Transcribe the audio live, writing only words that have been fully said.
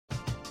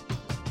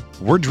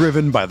We're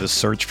driven by the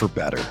search for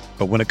better.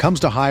 But when it comes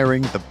to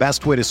hiring, the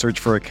best way to search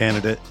for a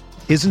candidate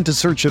isn't to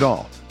search at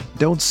all.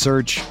 Don't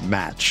search,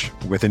 match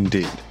with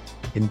Indeed.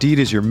 Indeed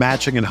is your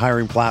matching and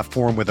hiring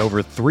platform with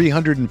over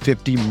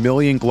 350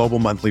 million global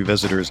monthly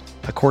visitors,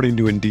 according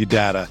to Indeed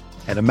data,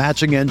 and a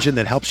matching engine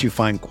that helps you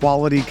find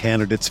quality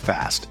candidates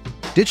fast.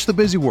 Ditch the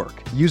busy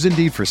work. Use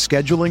Indeed for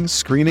scheduling,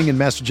 screening, and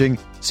messaging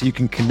so you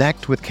can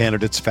connect with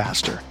candidates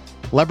faster.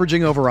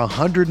 Leveraging over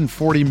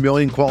 140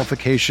 million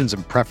qualifications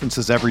and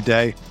preferences every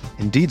day,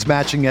 Indeed's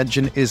matching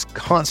engine is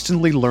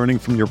constantly learning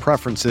from your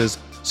preferences,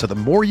 so the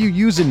more you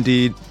use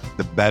Indeed,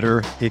 the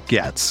better it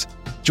gets.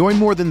 Join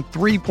more than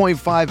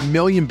 3.5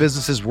 million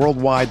businesses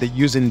worldwide that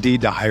use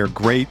Indeed to hire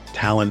great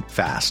talent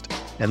fast.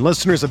 And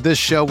listeners of this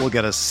show will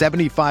get a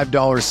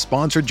 $75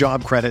 sponsored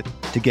job credit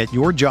to get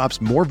your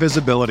jobs more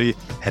visibility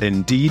at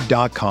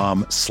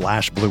Indeed.com/Blue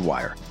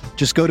Wire.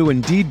 Just go to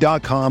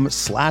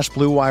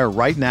Indeed.com/Blue Wire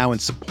right now and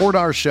support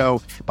our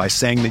show by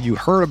saying that you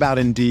heard about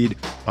Indeed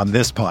on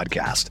this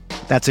podcast.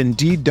 That's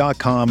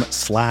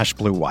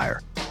Indeed.com/Blue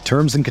Wire.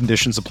 Terms and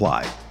conditions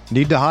apply.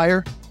 Need to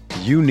hire?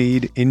 You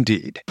need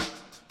Indeed.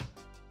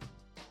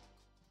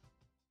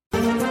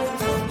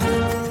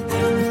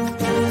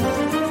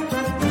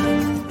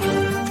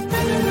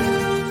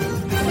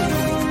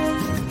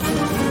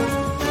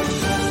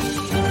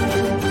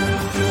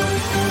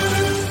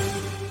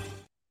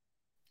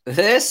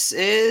 This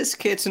is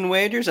Kits and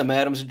Wagers. I'm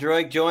Adam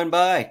Zdroik, joined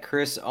by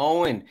Chris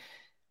Owen.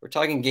 We're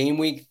talking game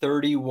week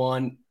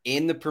 31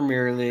 in the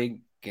Premier League.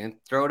 Gonna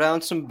throw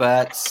down some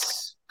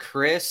bets.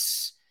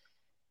 Chris,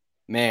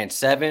 man,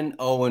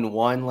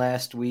 7-0-1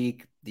 last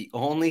week. The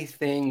only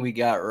thing we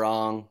got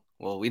wrong,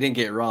 well, we didn't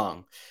get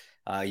wrong.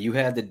 You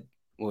had the,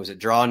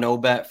 draw no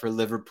bet for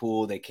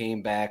Liverpool. They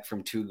came back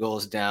from 2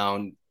 goals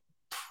down.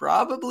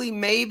 Probably,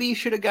 maybe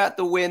should have got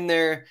the win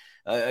there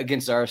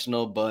against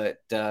Arsenal,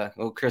 but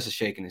Chris is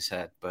shaking his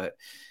head. But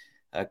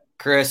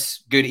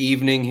Chris, good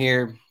evening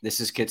here. This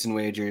is Kits and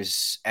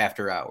Wagers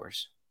After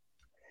Hours.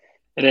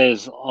 It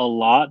is a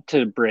lot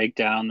to break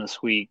down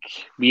this week.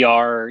 We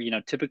are,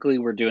 typically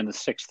we're doing the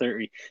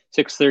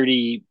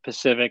 6:30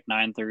 Pacific,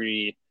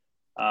 9:30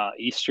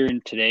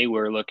 Eastern. Today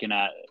we're looking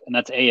at, and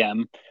that's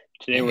AM.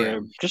 Today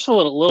we're just a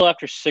little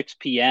after 6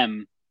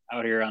 p.m.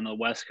 out here on the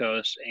West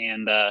Coast,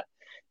 and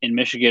in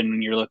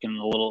Michigan, you're looking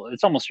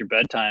it's almost your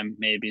bedtime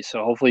maybe.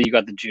 So hopefully you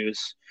got the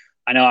juice.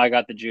 I know I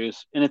got the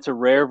juice, and it's a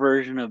rare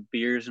version of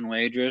beers and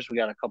wagers. We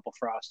got a couple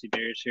frosty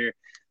beers here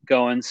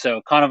going.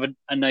 So kind of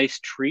a nice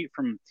treat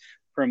from,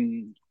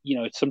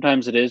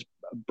 sometimes it is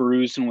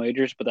brews and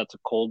wagers, but that's a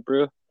cold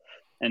brew.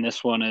 And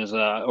this one is,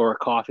 or a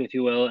coffee, if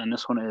you will. And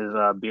this one is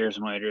beers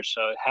and wagers.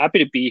 So happy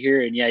to be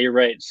here. And yeah, you're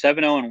right.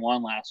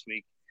 7-0-1 last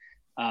week.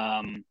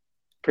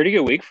 Pretty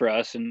good week for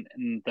us. And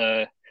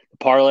the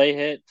parlay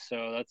hit,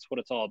 so that's what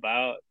it's all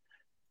about.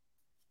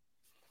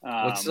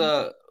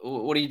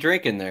 What are you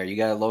drinking there? You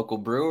got a local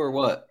brew or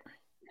what?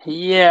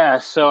 Yeah,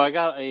 so I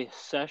got a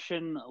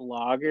Session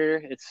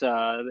Lager. It's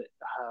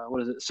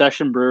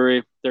Session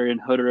Brewery. They're in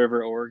Hood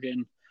River,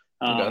 Oregon.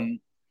 Okay.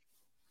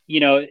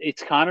 It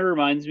kind of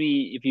reminds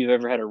me if you've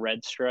ever had a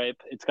Red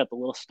Stripe. It's got the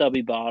little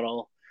stubby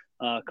bottle.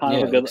 Of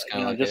a good,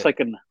 just a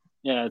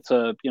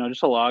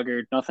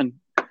lager. Nothing,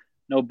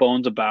 no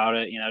bones about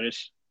it.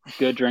 just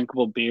good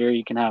drinkable beer.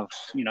 You can have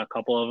a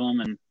couple of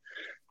them and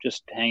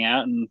just hang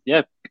out, and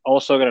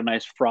also got a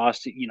nice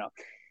frosty.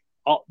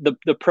 All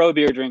the pro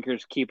beer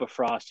drinkers keep a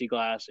frosty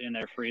glass in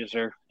their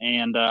freezer,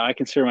 and I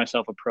consider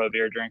myself a pro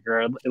beer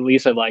drinker. At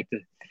least I'd like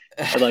to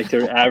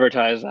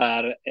advertise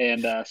that.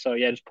 And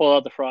just pull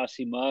out the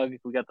frosty mug.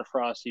 We got the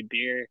frosty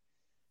beer.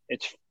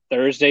 It's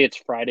Thursday. It's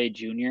Friday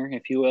Junior,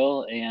 if you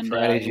will, and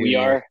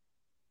we're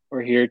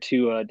here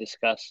to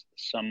discuss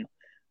some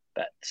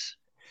bets.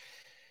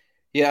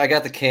 Yeah, I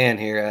got the can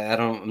here.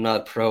 I'm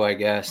not a pro, I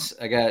guess.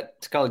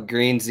 It's called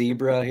Green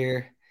Zebra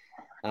here.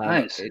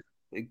 Nice.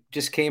 It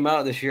just came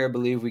out this year, I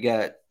believe. They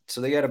got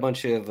a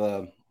bunch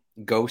of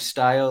ghost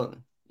style,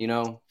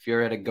 if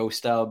you're at a ghost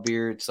style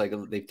beer, it's like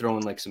they throw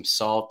in like some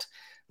salt,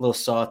 a little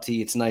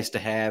salty. It's nice to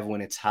have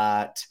when it's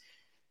hot,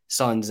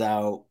 sun's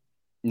out,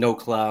 no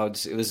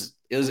clouds. It was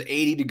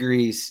 80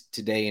 degrees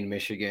today in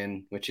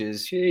Michigan, which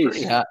is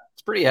pretty hot.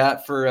 It's pretty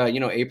hot for,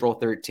 April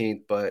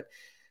 13th, but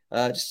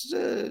just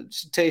a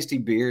tasty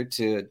beer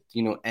to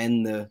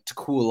to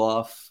cool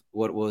off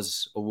what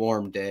was a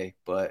warm day.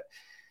 But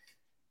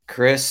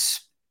Chris,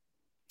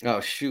 here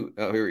we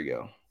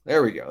go.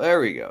 There we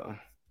go.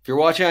 If you're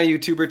watching on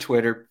YouTube or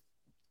Twitter,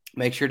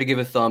 make sure to give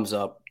a thumbs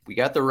up. We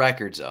got the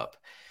records up.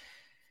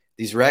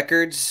 These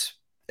records,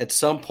 at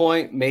some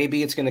point,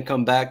 maybe it's going to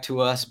come back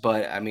to us.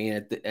 But I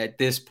mean, at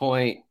this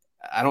point,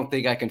 I don't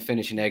think I can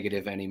finish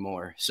negative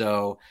anymore.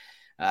 So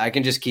I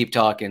can just keep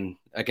talking.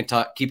 I can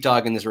keep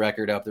talking this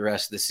record up the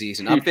rest of the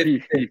season. I'm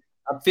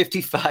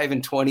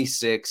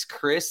 55-26.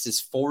 Chris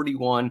is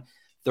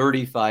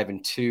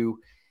 41-35-2.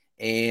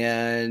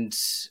 And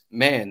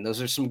man,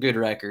 those are some good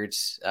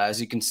records.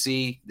 As you can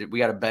see, we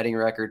got a betting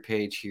record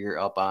page here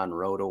up on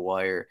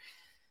RotoWire.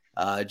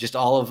 just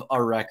all of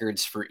our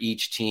records for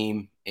each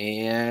team.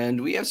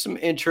 And we have some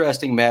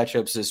interesting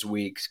matchups this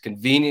week.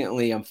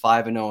 Conveniently, I'm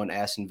 5-0 in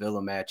Aston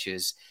Villa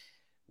matches.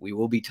 We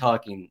will be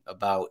talking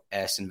about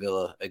Aston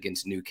Villa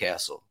against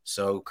Newcastle.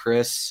 So,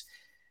 Chris,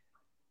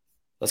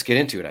 let's get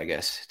into it, I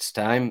guess. It's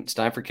time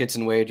for Kits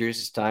and Wagers.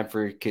 It's time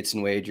for Kits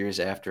and Wagers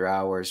after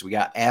hours. We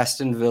got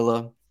Aston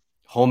Villa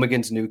home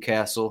against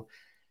Newcastle.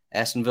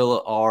 Aston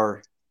Villa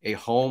are a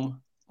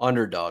home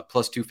underdog,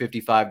 plus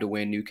 255 to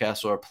win.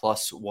 Newcastle are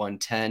plus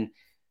 110.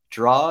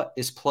 Draw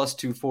is plus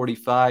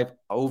 245.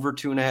 Over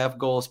 2.5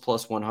 goals,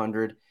 plus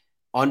 100.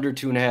 Under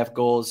 2.5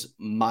 goals,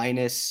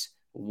 minus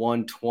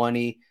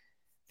 120.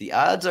 The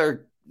odds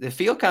they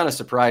feel kind of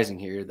surprising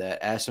here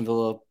that Aston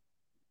Villa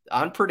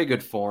on pretty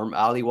good form.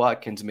 Ollie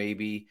Watkins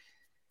maybe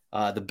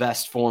the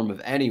best form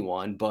of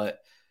anyone, but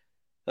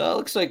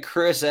looks like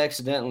Chris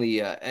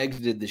accidentally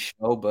exited the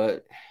show,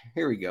 but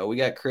here we go. We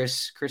got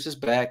Chris. Chris is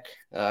back.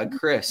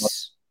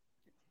 Chris.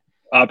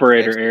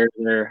 Operator error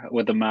there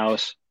with the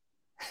mouse.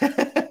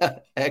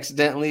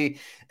 Accidentally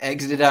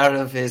exited out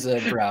of his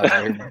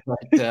browser.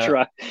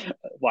 But,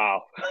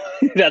 wow.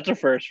 That's a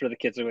first for the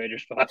Kids and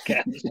Wagers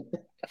podcast.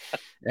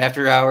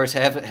 After hours,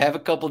 have a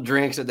couple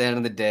drinks at the end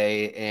of the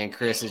day, and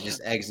Chris is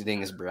just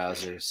exiting his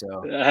browser.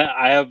 So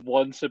I have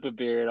one sip of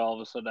beer, and all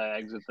of a sudden I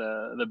exit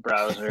the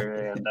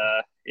browser, and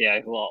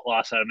I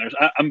lost out.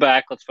 I'm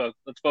back. Let's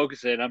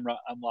focus in. I'm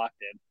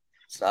locked in.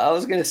 So I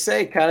was going to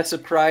say, kind of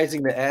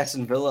surprising that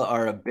Aston Villa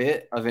are a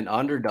bit of an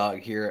underdog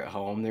here at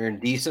home. They're in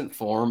decent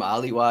form.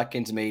 Ollie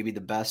Watkins may be the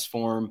best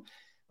form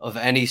of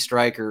any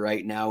striker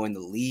right now in the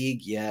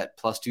league, yet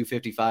plus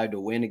 255 to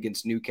win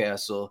against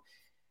Newcastle.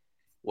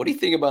 What do you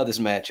think about this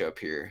matchup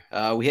here?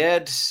 We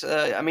had,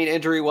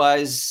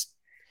 injury-wise,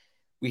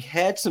 we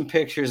had some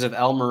pictures of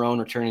Almiron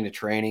returning to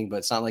training, but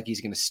it's not like he's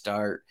going to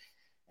start.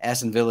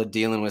 Aston Villa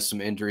dealing with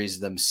some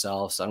injuries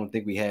themselves. I don't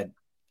think we had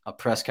a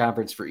press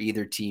conference for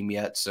either team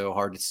yet, so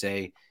hard to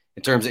say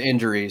in terms of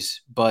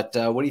injuries. But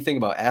what do you think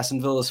about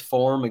Aston Villa's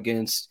form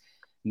against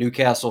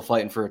Newcastle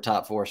fighting for a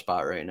top 4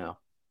 spot right now?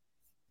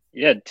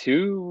 Yeah,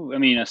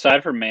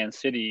 aside from Man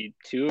City,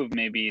 two of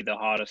maybe the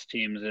hottest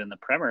teams in the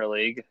Premier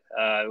League.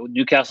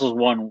 Newcastle's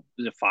won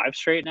 5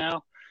 straight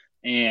now.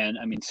 And,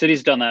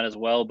 City's done that as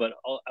well. But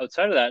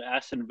outside of that,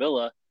 Aston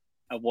Villa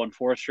have won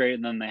 4 straight,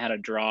 and then they had a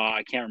draw.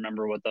 I can't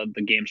remember what the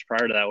games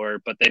prior to that were,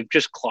 but they've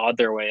just clawed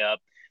their way up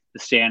the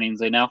standings.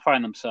 They now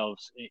find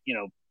themselves,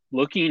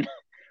 looking –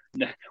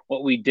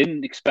 what we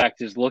didn't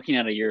expect is looking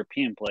at a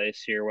European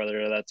place here,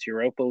 whether that's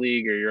Europa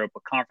League or Europa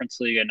Conference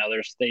League. I know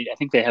I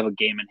think they have a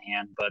game in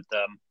hand, but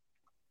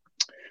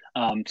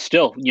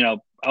still,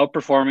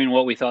 outperforming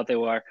what we thought they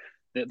were,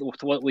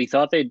 what we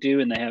thought they'd do.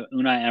 And they have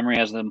Unai Emery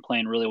has them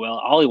playing really well.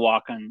 Ollie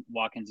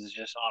Watkins is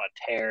just on a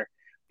tear.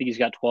 I think he's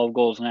got 12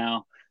 goals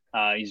now.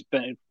 He's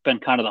been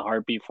kind of the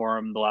heartbeat for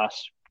him the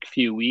last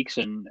few weeks,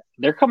 and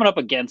they're coming up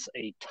against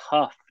a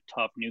tough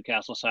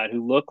Newcastle side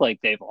who look like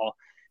they've all.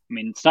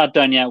 It's not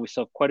done yet. We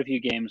still have quite a few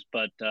games,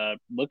 but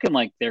looking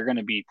like they're going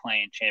to be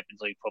playing Champions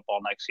League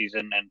football next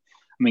season.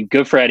 And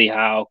good for Eddie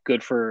Howe.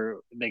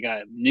 They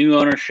got new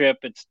ownership.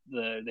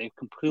 They've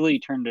completely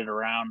turned it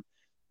around.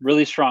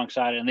 Really strong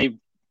side, and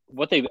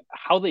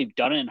how they've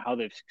done it and how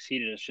they've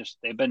succeeded is just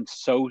they've been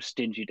so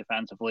stingy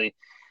defensively.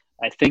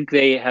 I think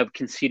they have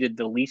conceded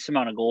the least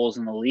amount of goals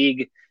in the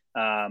league,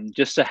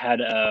 just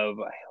ahead of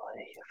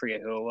I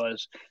forget who it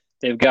was.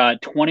 They've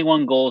got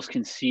 21 goals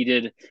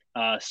conceded,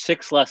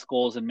 6 less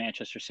goals than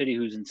Manchester City,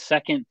 who's in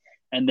second.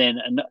 And then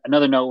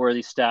another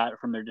noteworthy stat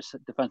from their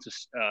defensive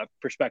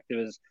perspective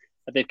is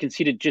that they've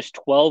conceded just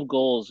 12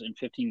 goals in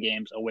 15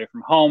 games away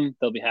from home.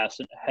 They'll be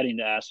heading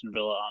to Aston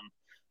Villa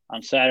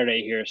on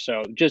Saturday here.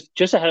 So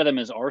just ahead of them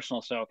is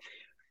Arsenal. So,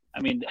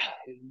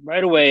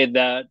 right away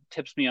that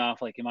tips me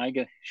off. Like,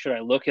 should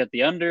I look at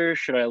the under?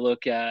 Should I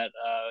look at,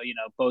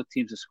 both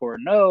teams to score?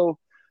 No.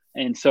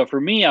 And so for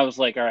me, I was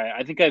like, all right,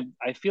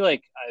 I feel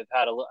like I've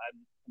had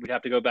we'd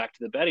have to go back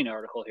to the betting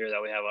article here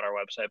that we have on our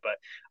website, but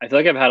I feel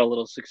like I've had a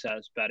little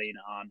success betting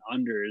on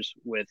unders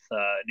with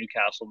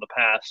Newcastle in the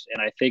past.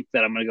 And I think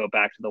that I'm going to go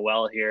back to the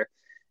well here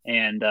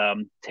and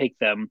take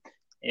them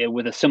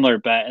with a similar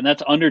bet. And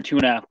that's under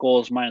 2.5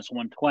 goals, minus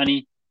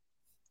 120.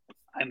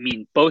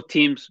 Both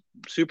teams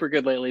super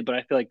good lately, but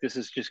I feel like this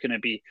is just going to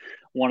be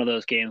one of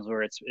those games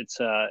where it's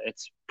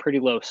pretty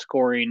low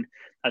scoring.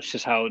 That's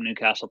just how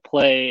Newcastle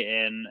play,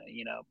 and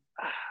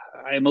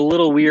I'm a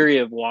little weary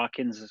of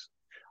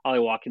Ollie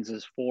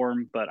Watkins'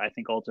 form, but I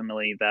think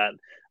ultimately that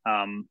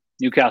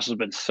Newcastle's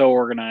been so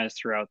organized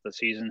throughout the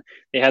season.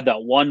 They had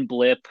that one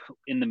blip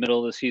in the middle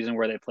of the season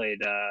where they played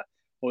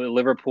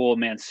Liverpool,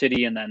 Man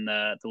City, and then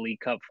the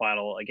League Cup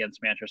final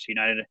against Manchester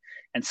United.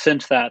 And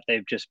since that,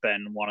 they've just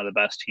been one of the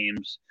best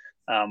teams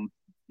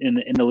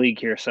in the league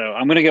here. So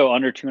I'm going to go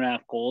under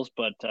 2.5 goals,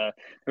 but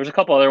there's a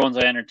couple other ones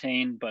I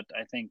entertained, but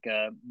I think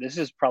this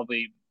is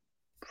probably,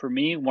 for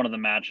me, one of the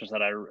matches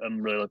that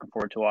I'm really looking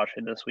forward to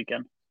watching this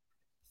weekend.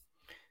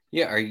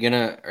 Yeah, are you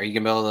gonna be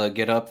able to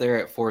get up there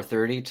at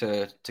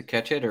 4:30 to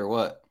catch it, or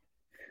what?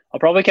 I'll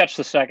probably catch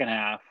the second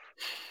half.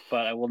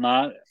 but I will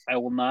not. I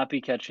will not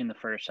be catching the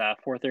first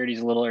half. 4:30 is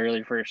a little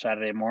early for a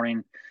Saturday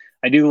morning.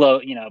 I do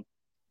love,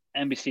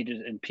 NBC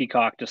and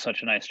Peacock does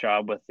such a nice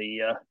job with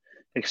the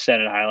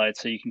extended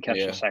highlights, so you can catch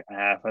the Yeah. second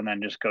half and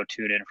then just go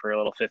tune in for a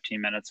little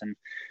 15 minutes and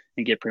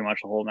get pretty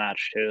much the whole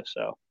match too.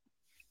 So,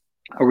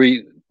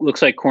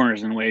 looks like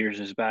Corners and Wagers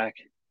is back.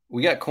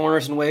 We got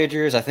corners and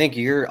wagers. I think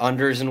you're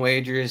unders and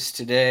wagers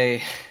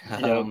today.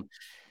 Yep.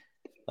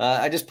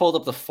 I just pulled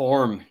up the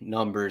form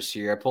numbers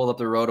here. I pulled up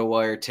the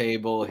RotoWire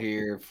table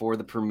here for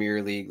the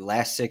Premier League.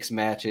 Last 6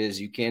 matches.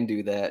 You can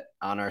do that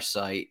on our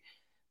site.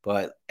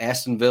 But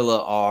Aston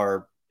Villa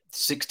are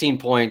 16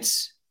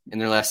 points in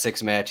their last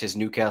 6 matches.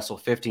 Newcastle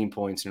 15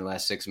 points in their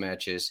last 6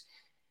 matches.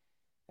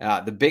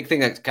 The big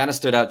thing that kind of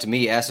stood out to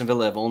me, Aston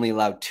Villa have only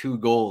allowed 2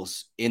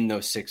 goals in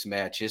those 6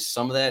 matches.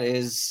 Some of that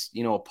is,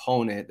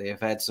 opponent. They have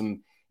had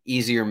some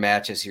easier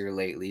matches here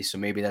lately, so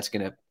maybe that's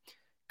going to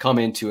come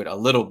into it a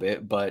little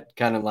bit, but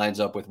kind of lines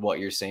up with what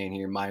you're saying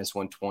here, minus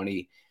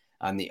 120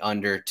 on the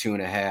under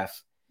 2.5.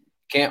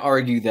 Can't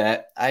argue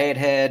that. I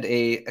had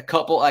a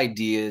couple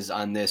ideas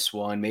on this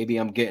one. Maybe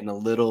I'm getting a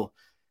little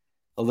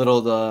I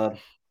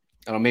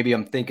don't know, maybe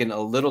I'm thinking a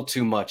little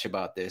too much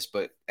about this,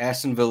 but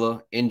Aston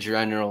Villa in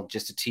general,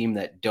 just a team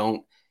that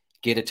don't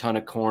get a ton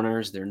of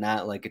corners. They're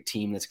not like a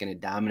team that's going to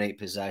dominate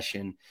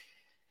possession.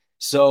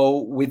 So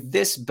with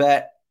this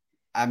bet,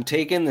 I'm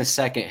taking the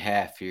second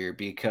half here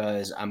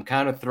because I'm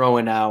kind of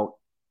throwing out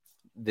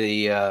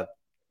the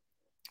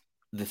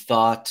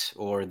thought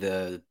or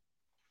the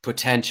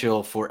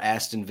potential for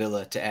Aston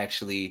Villa to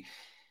actually,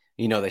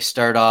 they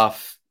start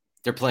off,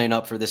 they're playing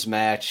up for this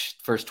match.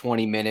 First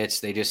 20 minutes,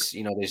 they just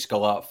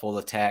go out full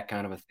attack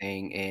kind of a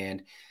thing.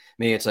 And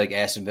maybe it's like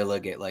Aston Villa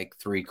get like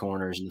 3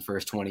 corners in the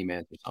first 20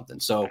 minutes or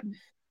something. So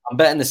I'm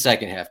betting the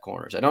second half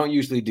corners. I don't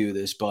usually do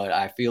this, but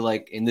I feel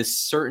like in this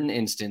certain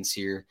instance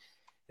here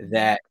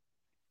that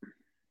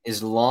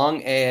as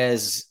long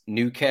as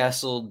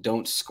Newcastle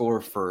don't score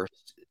first,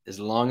 as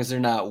long as they're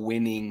not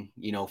winning,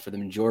 for the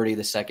majority of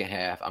the second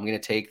half, I'm going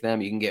to take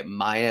them. You can get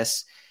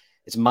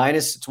it's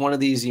one of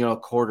these,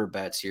 quarter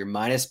bets here,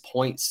 minus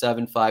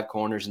 0.75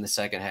 corners in the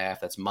second half.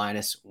 That's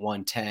minus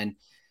 110.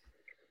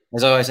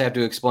 As I always have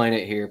to explain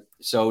it here.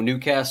 So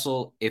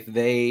Newcastle, if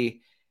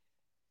they,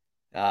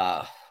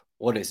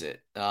 what is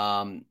it?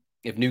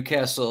 If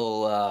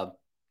Newcastle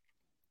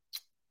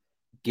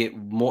get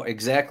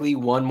exactly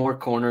 1 more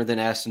corner than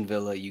Aston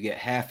Villa, you get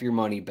half your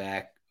money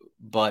back.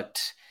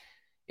 But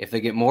if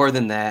they get more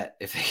than that,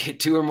 if they get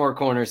 2 or more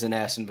corners than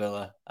Aston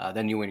Villa,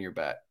 then you win your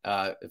bet.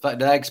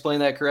 Did I explain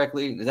that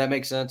correctly? Does that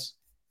make sense?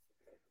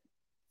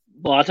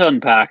 A lot to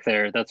unpack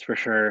there, that's for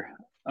sure.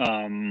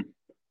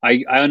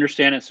 I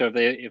understand it. So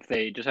if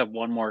they just have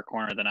 1 more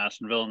corner than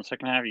Aston Villa in the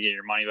second half, you get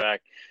your money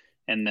back.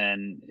 And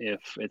then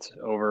if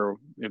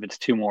it's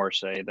 2 more,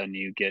 say, then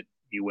you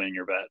win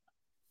your bet.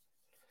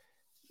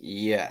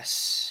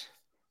 Yes.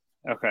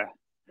 Okay.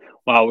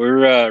 Wow,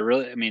 we're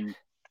really. I mean,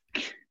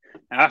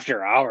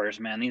 after hours,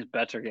 man, these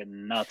bets are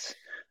getting nuts.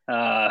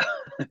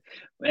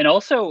 And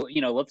also,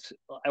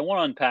 I want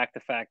to unpack the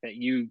fact that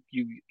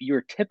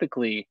you're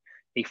typically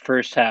a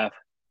first half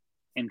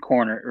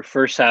corners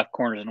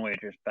and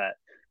wagers bet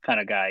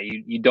kind of guy.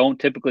 You don't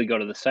typically go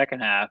to the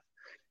second half.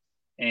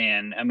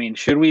 And I mean,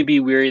 should we be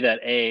weary that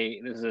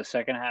this is a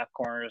second half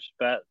corners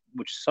bet,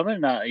 which is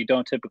something that you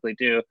don't typically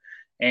do,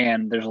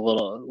 and there's a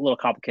little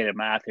complicated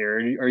math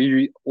here. Are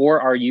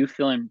you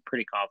feeling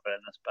pretty confident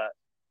in this bet?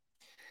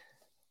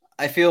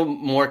 I feel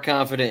more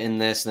confident in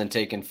this than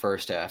taking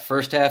first half.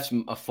 First half's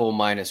a full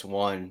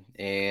 -1,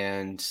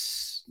 and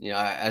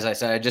as I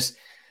said, I just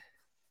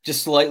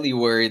slightly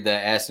worried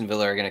that Aston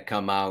Villa are going to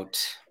come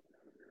out,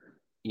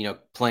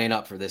 playing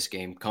up for this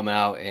game, come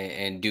out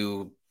and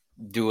do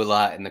a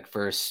lot in the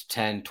first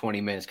 10,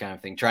 20 minutes kind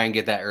of thing. Try and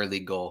get that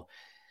early goal.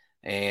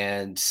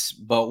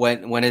 But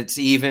when it's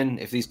even,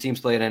 if these teams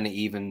play it on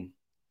an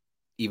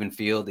even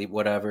field,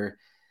 whatever,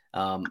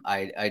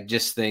 I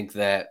just think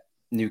that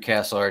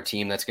Newcastle are a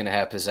team that's going to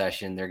have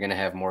possession. They're going to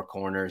have more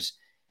corners.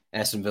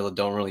 Aston Villa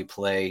don't really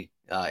play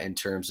in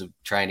terms of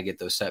trying to get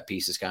those set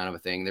pieces kind of a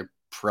thing. They're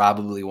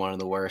probably one of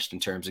the worst in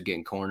terms of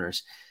getting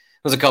corners.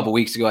 It was a couple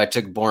weeks ago. I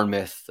took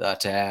Bournemouth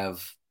to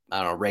have,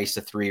 I don't know, race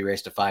to 3,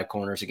 race to 5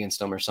 corners against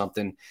them or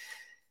something.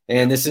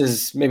 And this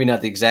is maybe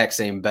not the exact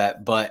same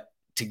bet, but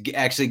to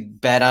actually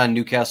bet on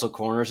Newcastle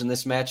corners in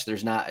this match,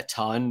 there's not a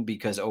ton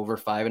because over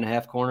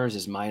 5.5 corners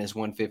is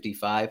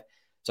 -155.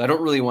 So I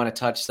don't really want to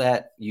touch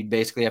that. You'd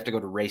basically have to go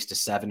to race to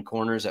 7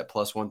 corners at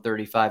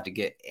 +135 to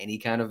get any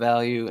kind of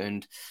value.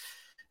 And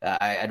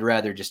I'd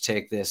rather just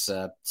take this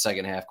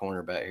second half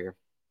corner bet here.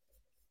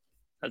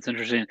 That's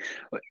interesting.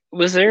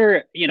 Was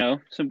there,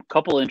 some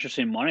couple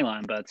interesting money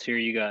line bets here?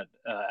 You got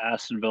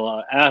Aston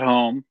Villa at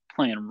home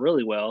playing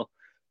really well,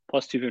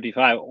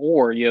 +255,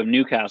 or you have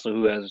Newcastle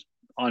who has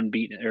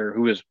unbeaten or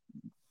who has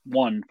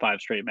won 5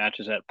 straight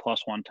matches at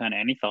 +110.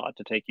 Any thought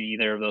to taking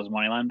either of those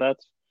money line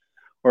bets,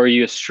 or are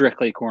you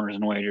strictly corners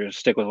and wagers?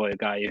 Stick with what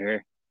got you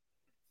here.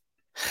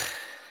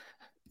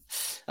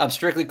 I'm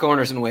strictly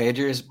corners and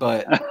wagers,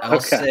 but I'll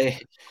Okay.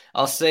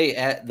 I'll say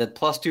at the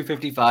plus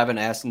 255 in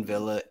Aston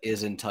Villa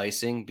is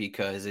enticing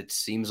because it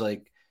seems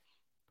like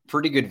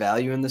pretty good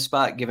value in the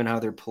spot given how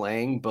they're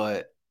playing.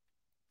 But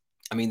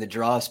I mean, the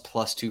draw is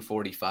plus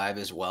 245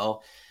 as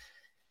well.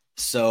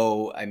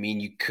 So, I mean,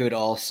 you could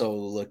also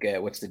look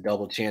at what's the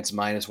double chance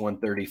minus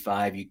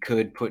 135. You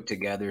could put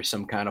together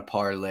some kind of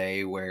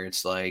parlay where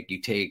it's like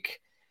you take,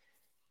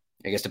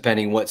 I guess,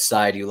 depending what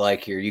side you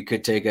like here, you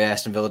could take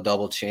Aston Villa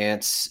double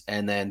chance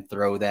and then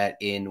throw that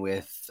in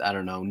with, I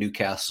don't know,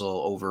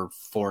 Newcastle over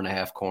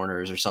 4.5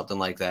 corners or something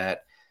like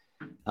that.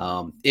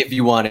 If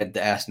you wanted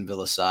the Aston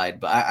Villa side,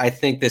 but I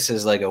think this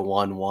is like a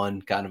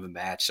 1-1 kind of a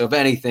match. So if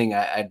anything,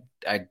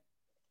 I'd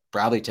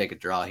probably take a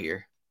draw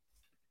here.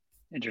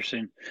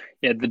 Interesting.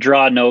 Yeah, the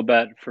draw no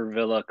bet for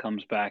Villa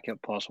comes back at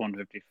plus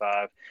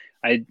 155.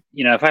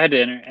 If I had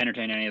to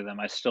entertain any of them,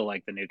 I still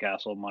like the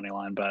Newcastle money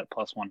line bet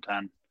plus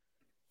 110.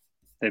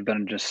 They've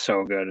been just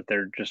so good.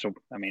 They're just,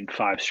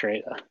 5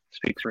 straight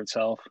speaks for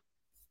itself.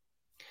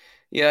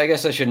 Yeah, I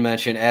guess I should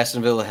mention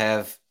Aston Villa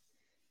have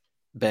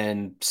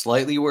been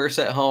slightly worse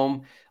at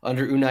home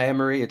under Unai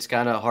Emery. It's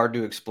kind of hard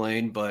to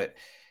explain, but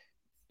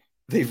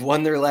they've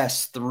won their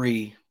last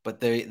 3,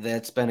 but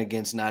that's been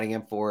against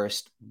Nottingham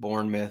Forest,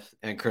 Bournemouth,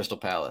 and Crystal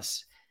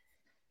Palace.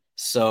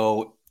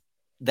 So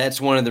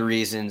that's one of the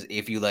reasons,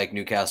 if you like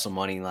Newcastle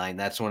money line,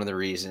 that's one of the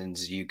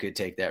reasons you could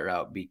take that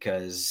route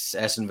because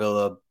Aston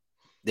Villa,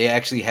 they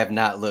actually have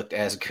not looked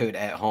as good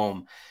at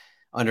home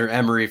under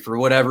Emery for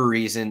whatever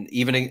reason.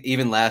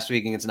 Even last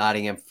week against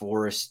Nottingham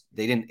Forest,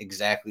 they didn't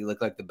exactly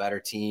look like the better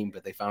team,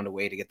 but they found a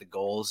way to get the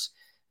goals.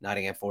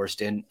 Nottingham Forest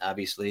didn't,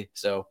 obviously.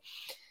 So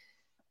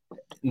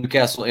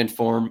Newcastle in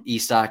form,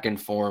 Isak in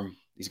form.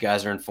 These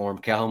guys are in form.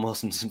 Callum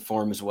Wilson's in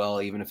form as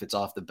well, even if it's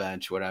off the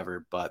bench,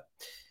 whatever. But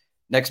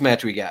next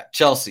match we got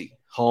Chelsea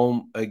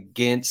home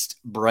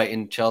against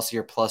Brighton. Chelsea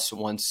are plus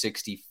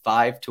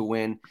 165 to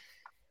win.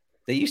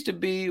 They used to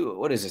be,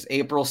 what is this,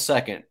 April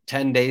 2nd,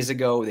 10 days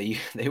ago.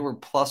 They were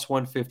plus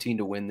 115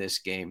 to win this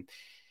game.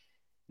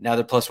 Now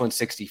they're plus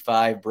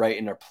 165.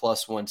 Brighton are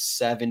plus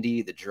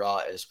 170. The draw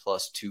is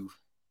plus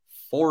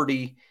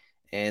 240.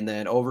 And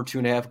then over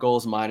 2.5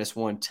 goals, minus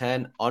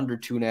 110. Under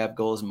 2.5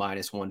 goals,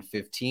 minus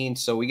 115.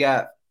 So we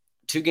got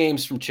 2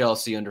 games from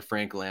Chelsea under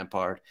Frank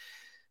Lampard.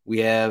 We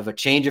have a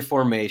change of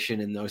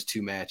formation in those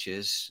 2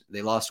 matches.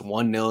 They lost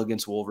 1-0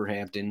 against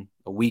Wolverhampton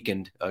a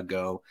weekend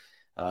ago.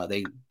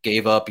 They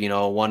gave up,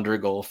 a wonder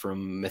goal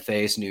from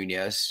Matheus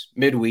Nunes.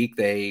 Midweek,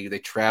 they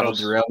traveled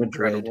to Real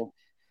Madrid. Incredible.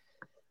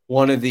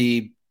 One of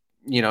the,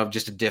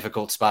 just a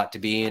difficult spot to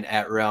be in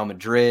at Real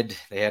Madrid.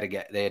 They had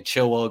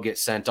Chilwell get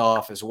sent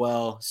off as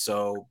well.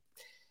 So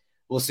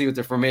we'll see what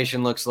their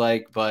formation looks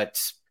like.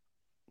 But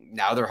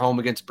now they're home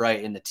against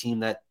Brighton, the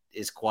team that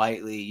is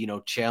quietly,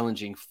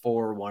 challenging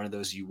for one of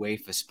those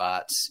UEFA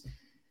spots.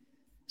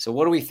 So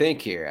what do we think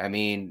here? I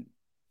mean,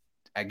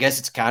 I guess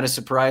it's kind of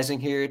surprising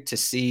here to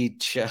see.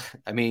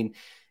 I mean,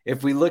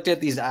 if we looked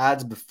at these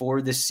odds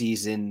before the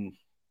season,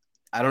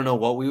 I don't know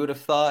what we would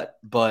have thought,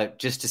 but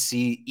just to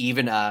see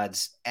even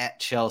odds at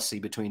Chelsea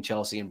between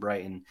Chelsea and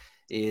Brighton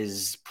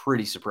is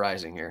pretty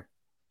surprising here.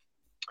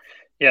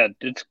 Yeah,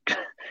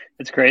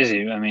 it's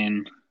crazy. I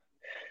mean,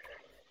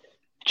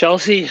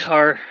 Chelsea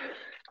are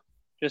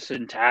just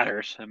in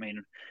tatters. I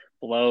mean,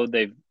 below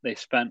they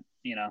spent,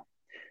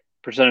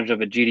 percentage of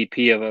a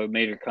GDP of a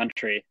major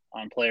country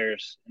on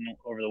players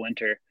over the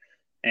winter,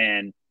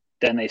 and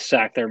then they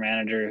sacked their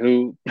manager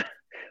who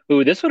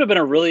this would have been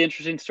a really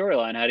interesting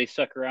storyline had he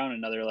stuck around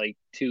another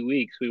 2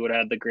 weeks. We would have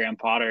had the Graham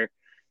Potter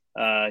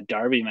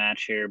derby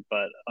match here,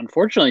 but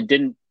unfortunately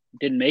didn't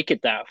make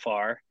it that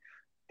far.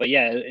 But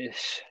yeah,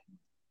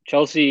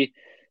 Chelsea,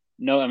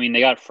 no, I mean,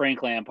 they got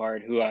Frank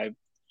Lampard, who I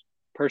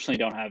personally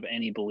don't have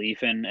any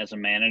belief in as a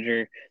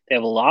manager. They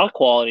have a lot of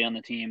quality on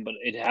the team, but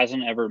it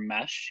hasn't ever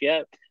meshed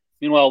yet.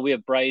 Meanwhile, we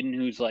have Brighton,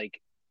 who's I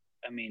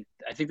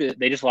think that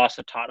they just lost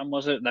to Tottenham,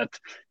 was it?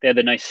 They had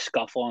the nice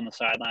scuffle on the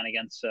sideline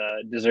against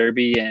De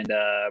Zerbi, and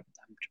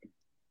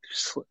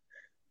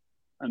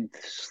I'm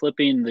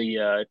slipping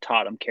the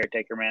Tottenham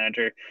caretaker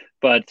manager.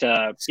 But,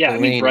 yeah, I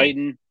mean,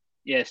 Brighton,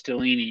 yeah,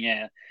 Stellini,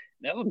 yeah.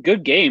 That was a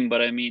good game,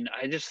 but, I mean,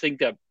 I just think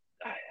that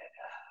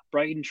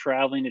Brighton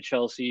traveling to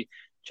Chelsea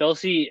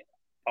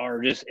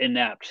are just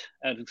inept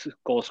at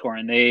goal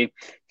scoring. They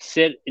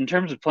sit, in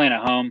terms of playing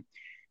at home,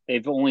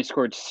 they've only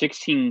scored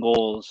 16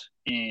 goals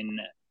in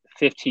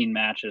 15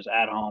 matches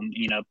at home.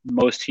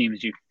 Most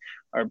teams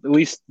are at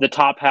least the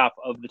top half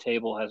of the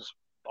table has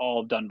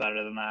all done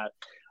better than that.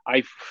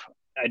 I'd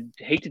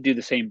hate to do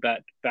the same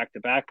bet back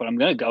to back, but I'm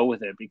going to go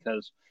with it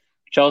because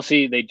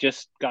Chelsea, they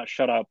just got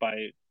shut out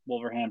by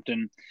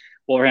Wolverhampton.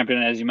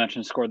 Wolverhampton, as you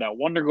mentioned, scored that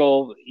wonder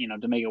goal,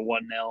 to make it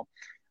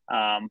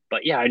 1-0.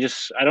 But yeah,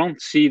 I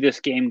don't see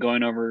this game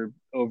going over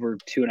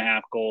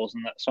 2.5 goals,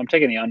 and so I'm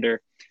taking the under.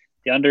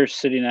 The under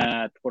sitting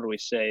at, what do we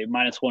say,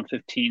 minus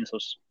 115, so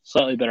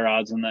slightly better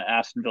odds than the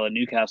Aston Villa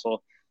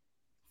Newcastle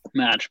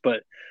match.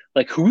 But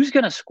who's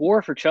going to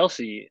score for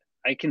Chelsea?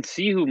 I can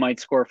see who might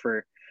score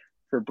for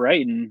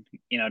Brighton,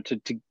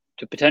 to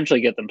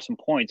potentially get them some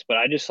points. But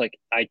I just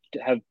I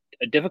have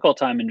a difficult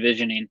time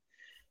envisioning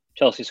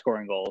Chelsea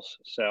scoring goals.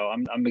 So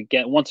I'm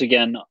once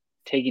again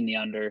taking the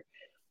under.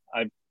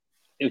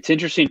 It's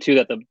interesting too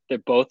that they're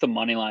both the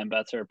money line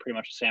bets are pretty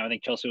much the same. I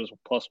think Chelsea was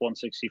plus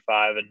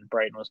 165 and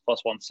Brighton was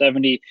plus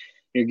 170.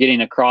 You're getting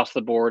across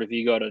the board. If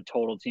you go to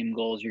total team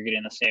goals, you're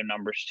getting the same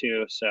numbers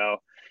too. So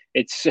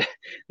it's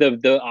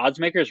the odds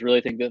makers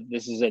really think that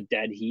this is a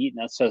dead heat,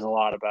 and that says a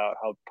lot about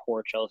how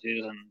poor Chelsea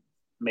is, and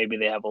maybe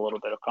they have a little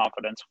bit of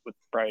confidence with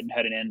Brighton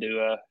heading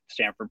into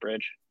Stamford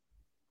Bridge.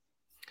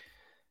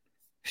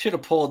 Should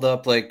have pulled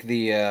up like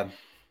the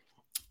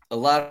a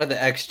lot of the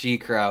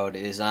XG crowd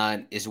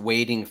is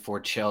waiting for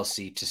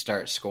Chelsea to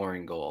start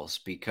scoring goals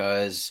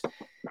because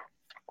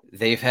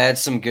they've had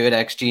some good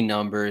XG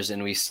numbers,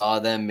 and we saw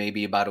them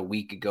maybe about a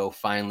week ago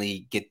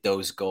finally get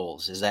those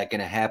goals. Is that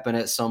going to happen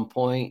at some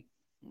point?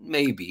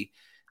 Maybe.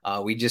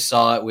 We just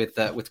saw it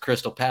with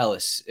Crystal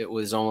Palace. It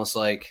was almost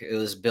like it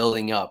was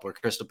building up where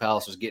Crystal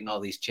Palace was getting all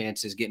these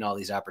chances, getting all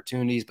these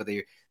opportunities, but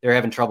they're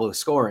having trouble with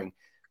scoring.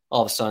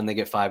 All of a sudden, they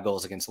get 5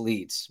 goals against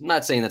Leeds. I'm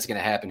not saying that's going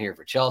to happen here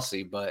for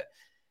Chelsea, but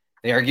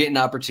they are getting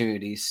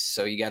opportunities.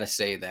 So you got to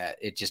say that.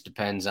 It just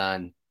depends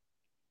on,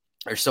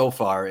 or so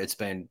far, it's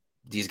been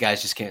these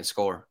guys just can't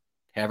score.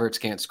 Havertz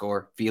can't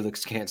score.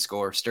 Felix can't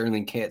score.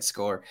 Sterling can't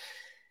score.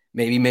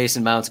 Maybe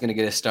Mason Mount's going to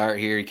get a start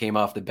here. He came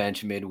off the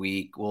bench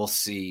midweek. We'll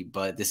see.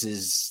 But this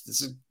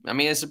is. I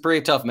mean, it's a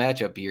pretty tough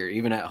matchup here,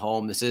 even at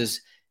home. This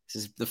is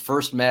the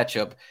first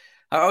matchup.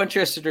 How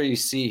interested are you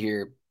to see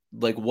here?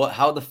 Like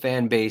how the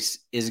fan base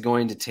is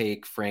going to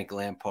take Frank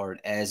Lampard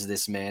as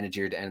this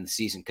manager to end the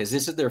season, because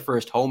this is their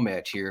first home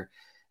match here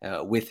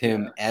with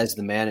him as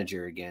the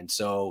manager again.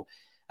 So,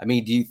 I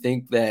mean, do you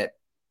think that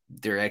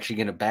they're actually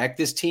going to back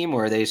this team,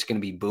 or are they just going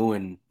to be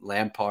booing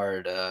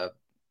Lampard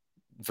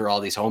for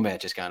all these home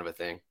matches, kind of a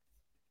thing?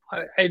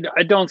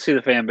 I don't see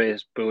the fan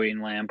base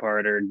booing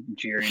Lampard or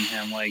jeering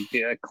him. Like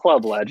a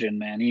club legend,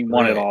 man, he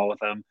won it all with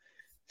them.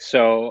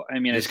 So, I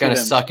mean, just kind of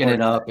sucking it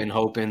up and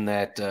hoping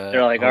that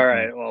they're like, all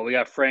right, well, we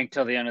got Frank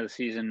till the end of the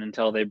season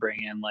until they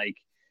bring in like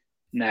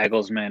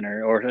Nagelsmann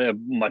or a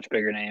much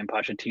bigger name,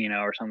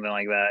 Pochettino or something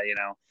like that. You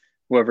know,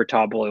 whoever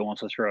Todd Bowley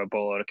wants to throw a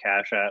boatload of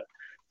cash at.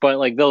 But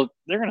like they're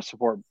going to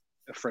support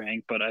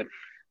Frank, but it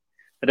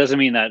doesn't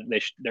mean that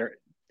they're.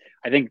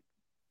 I think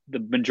the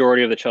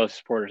majority of the Chelsea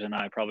supporters and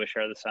I probably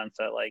share the sense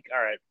that like,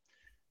 all right,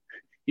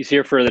 he's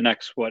here for the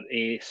next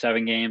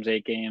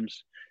 8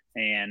 games.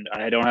 And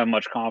I don't have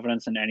much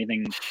confidence in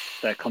anything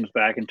that comes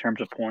back in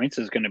terms of points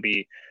is going to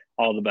be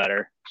all the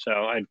better. So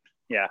I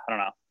don't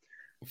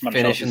know.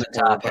 Finish in the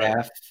top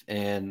half,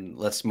 and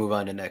let's move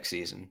on to next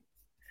season.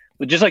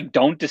 But just like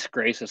don't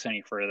disgrace us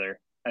any further,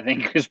 I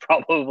think is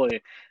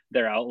probably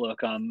their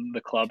outlook on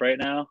the club right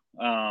now.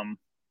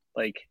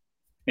 Like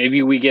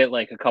maybe we get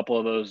like a couple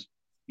of those,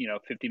 £50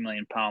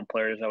 million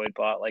players that we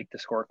bought like to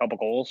score a couple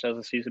goals as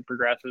the season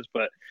progresses.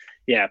 But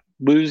yeah,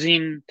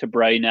 losing to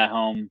Brighton at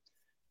home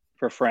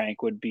for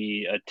Frank would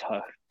be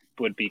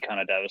kind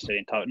of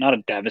devastating. Not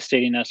a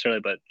devastating necessarily,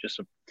 but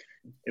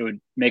it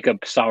would make a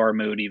sour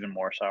mood even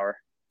more sour.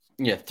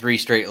 Yeah, 3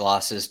 straight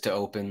losses to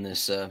open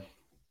this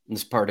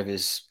part of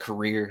his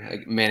career,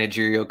 like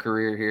managerial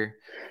career here.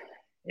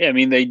 Yeah, I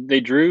mean they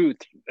drew.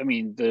 I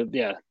mean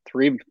their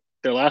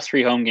last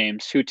 3 home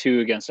games: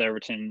 2-2 against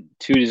Everton,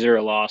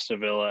 2-0 loss to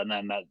Villa, and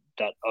then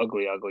that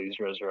ugly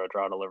 0-0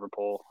 draw to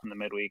Liverpool in the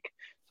midweek.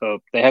 So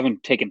they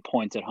haven't taken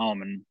points at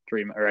home in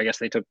 3, or I guess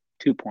they took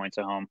 2 points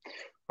at home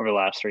over the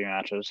last 3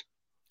 matches.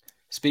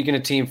 Speaking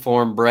of team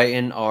form,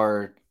 Brighton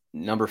are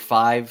number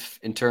 5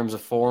 in terms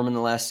of form in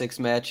the last 6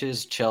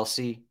 matches.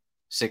 Chelsea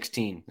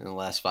 16 in the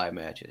last 5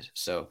 matches.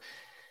 So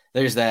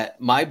there's that.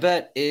 My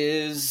bet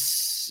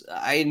is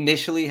I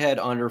initially had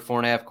under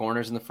 4.5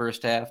 corners in the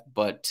first half,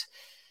 but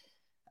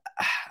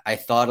I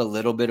thought a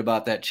little bit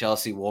about that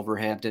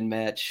Chelsea-Wolverhampton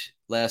match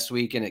last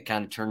week, and it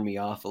kind of turned me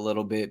off a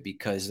little bit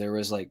because there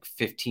was like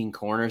 15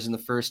 corners in the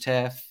first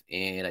half,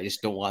 and I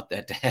just don't want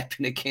that to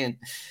happen again.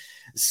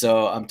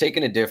 So I'm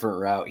taking a different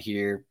route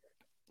here.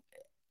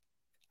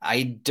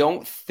 I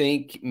don't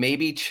think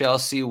maybe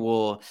Chelsea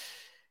will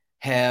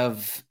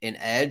have an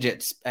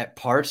edge at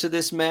parts of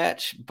this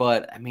match,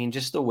 but I mean,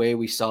 just the way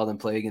we saw them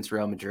play against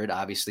Real Madrid,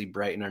 obviously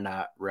Brighton are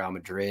not Real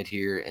Madrid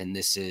here, and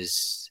this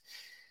is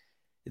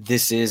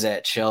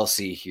at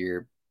Chelsea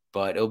here,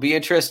 but it'll be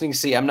interesting to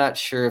see. I'm not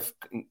sure if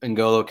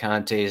N'Golo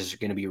Kante is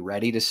going to be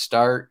ready to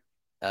start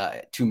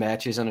 2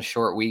 matches on a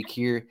short week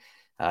here.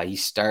 He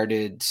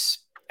started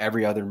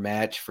every other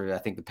match for, I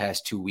think, the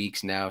past 2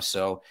 weeks now.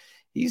 So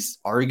he's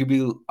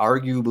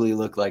arguably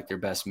looked like their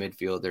best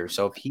midfielder.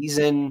 So if he's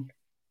in,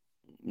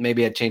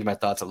 maybe I'd change my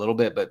thoughts a little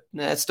bit, but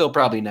it's still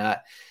probably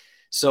not.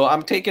 So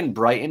I'm taking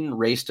Brighton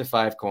race to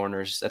 5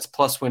 corners. That's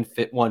plus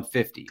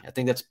 150. I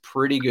think that's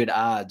pretty good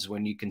odds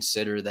when you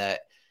consider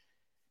that.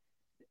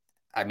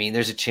 I mean,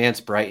 there's a chance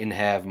Brighton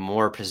have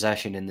more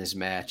possession in this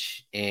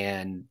match,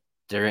 and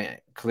they're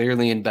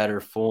clearly in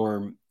better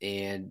form,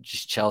 and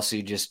just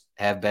Chelsea just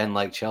have been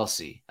like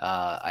Chelsea.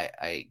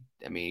 I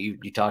mean,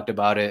 you talked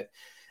about it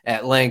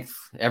at length.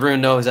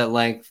 Everyone knows at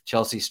length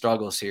Chelsea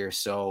struggles here.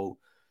 So,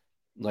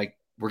 like,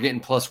 we're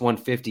getting plus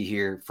 150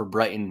 here for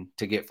Brighton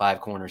to get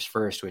 5 corners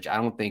first, which I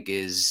don't think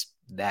is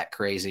that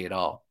crazy at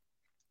all.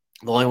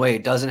 The only way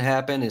it doesn't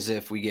happen is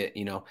if we get,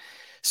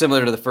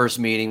 similar to the first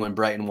meeting when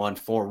Brighton won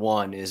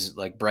 4-1, is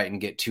like Brighton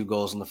get 2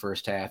 goals in the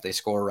first half, they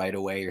score right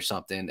away or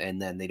something, and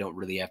then they don't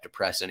really have to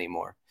press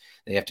anymore.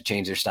 They have to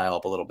change their style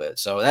up a little bit.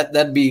 So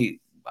that'd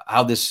be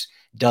how this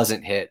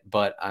doesn't hit,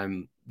 but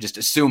I'm just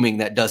assuming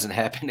that doesn't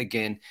happen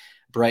again.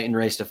 Brighton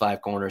race to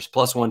 5 corners,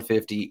 plus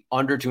 150.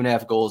 Under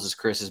 2.5 goals is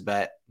Chris's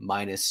bet,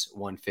 minus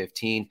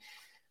 115.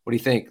 What do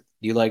you think? Do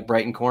you like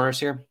Brighton corners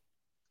here?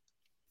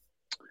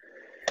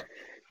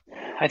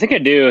 I think I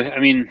do. I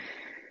mean,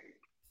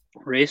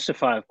 race to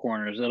 5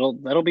 corners.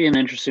 That'll be an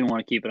interesting one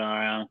to keep an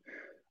eye on.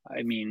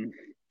 I mean,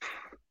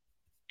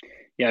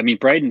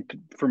 Brighton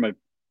from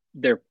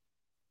their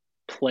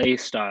play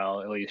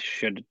style at least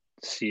should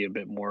see a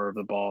bit more of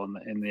the ball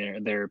in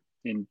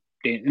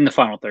the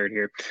final third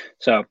here.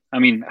 So I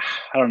mean,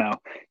 I don't know.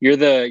 You're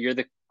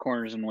the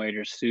corners and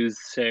wagers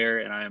soothsayer,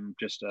 and I'm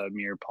just a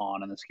mere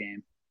pawn in this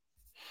game.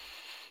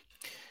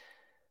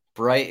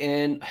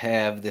 Brighton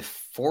have the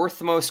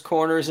 4th most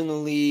corners in the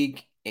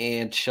league,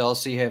 and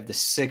Chelsea have the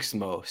 6th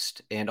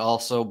most. And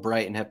also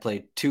Brighton have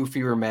played 2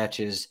 fewer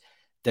matches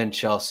than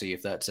Chelsea,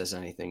 if that says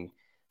anything.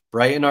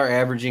 Brighton are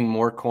averaging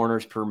more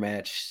corners per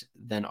match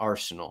than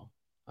Arsenal.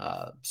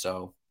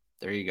 So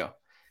there you go.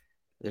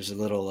 There's a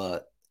little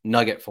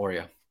nugget for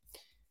you.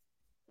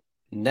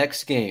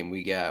 Next game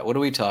we got, what are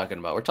we talking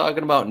about? We're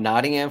talking about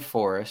Nottingham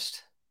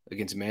Forest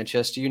against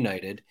Manchester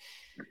United.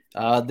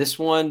 This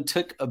one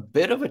took a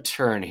bit of a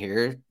turn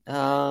here.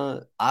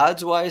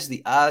 Odds-wise,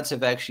 the odds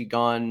have actually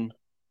gone,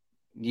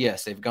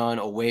 yes, they've gone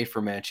away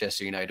from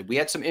Manchester United. We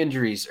had some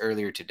injuries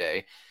earlier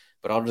today,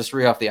 but I'll just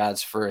read off the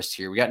odds first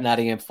here. We got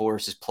Nottingham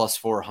Forest is plus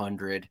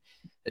 400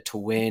 to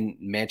win.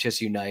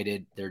 Manchester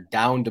United, they're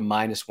down to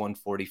minus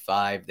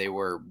 145. They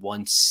were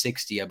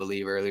 160, I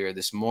believe, earlier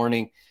this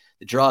morning.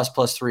 The draw is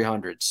plus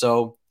 300.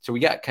 So we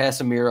got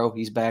Casemiro.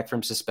 He's back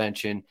from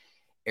suspension.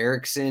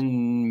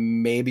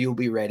 Eriksen maybe will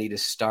be ready to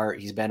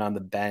start. He's been on the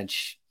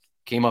bench,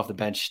 came off the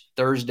bench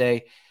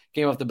Thursday,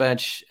 came off the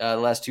bench the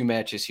last 2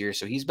 matches here.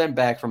 So he's been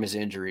back from his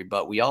injury.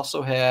 But we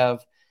also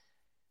have,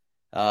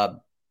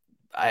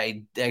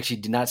 I actually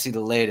did not see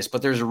the latest,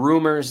 but there's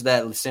rumors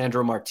that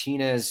Lisandro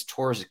Martinez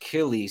tore his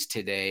Achilles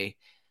today.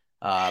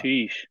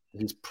 Sheesh.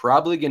 He's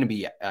probably going to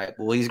be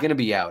he's going to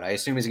be out. I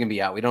assume he's going to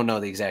be out. We don't know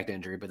the exact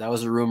injury, but that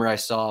was a rumor I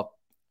saw.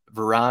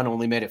 Varane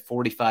only made it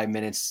 45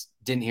 minutes.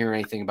 Didn't hear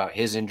anything about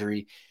his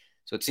injury.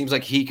 So it seems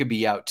like he could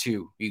be out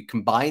too. You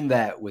combine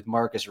that with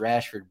Marcus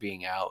Rashford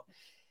being out,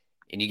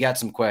 and you got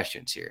some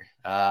questions here.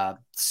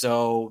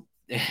 So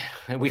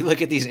we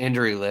look at these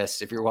injury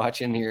lists. If you're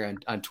watching here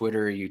on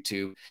Twitter or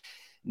YouTube,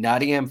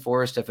 Nottingham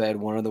Forest have had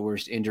one of the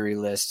worst injury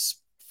lists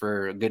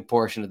for a good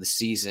portion of the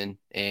season,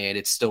 and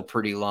it's still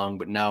pretty long,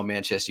 but now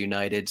Manchester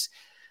United's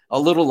a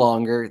little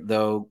longer,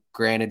 though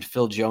granted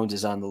Phil Jones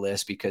is on the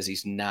list because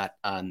he's not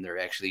on their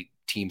actually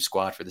team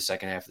squad for the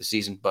second half of the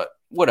season, but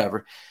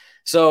whatever.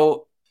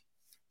 So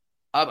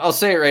I'll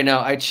say it right now.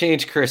 I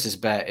changed Chris's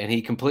bet, and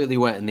he completely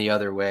went in the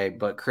other way.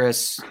 But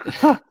Chris,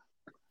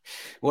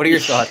 what are your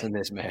thoughts on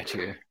this match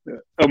here?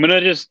 I'm going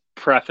to just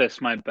preface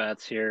my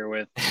bets here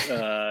with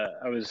Adam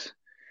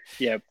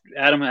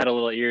had a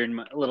little ear in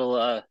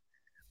my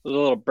a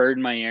little bird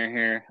in my ear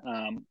here.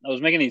 I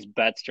was making these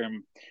bets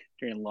during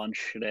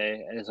lunch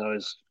today as I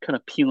was kind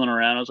of peeling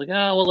around. I was like,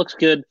 well, it looks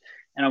good.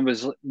 And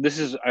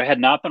I had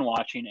not been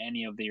watching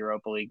any of the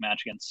Europa League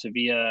match against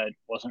Sevilla. I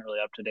wasn't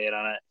really up to date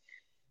on it.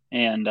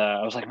 And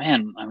I was like,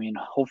 man, I mean,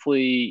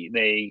 hopefully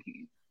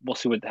we'll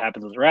see what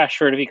happens with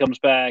Rashford if he comes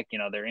back.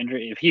 Their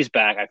injury. If he's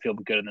back, I feel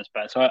good in this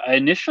bet. So I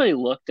initially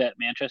looked at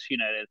Manchester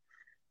United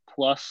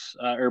plus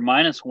or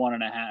minus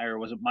 1.5, or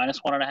was it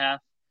minus 1.5?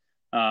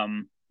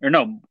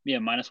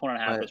 Minus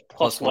 1.5 was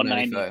plus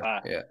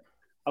 195. Yeah.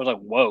 I was like,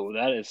 whoa,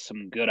 that is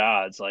some good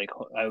odds. Like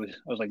I was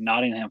like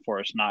Nottingham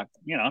Forest, not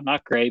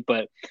great,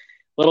 but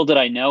little did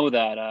I know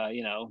that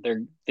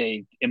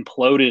they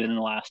imploded in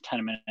the last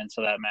 10 minutes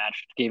of that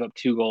match, gave up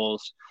 2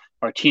 goals.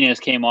 Martinez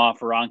came off,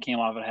 Varane came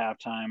off at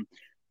halftime.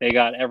 They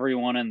got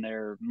everyone and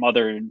their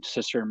mother,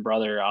 sister, and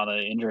brother on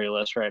the injury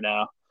list right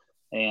now.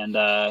 And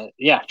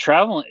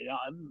traveling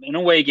in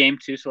a way game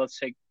too. So let's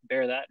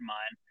bear that in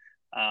mind.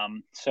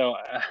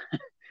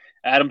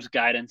 Adam's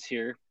guidance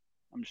here,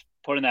 I'm just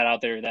putting that out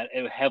there that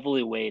it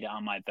heavily weighed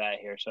on my bet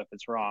here. So if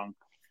it's wrong,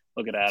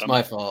 look at Adam. It's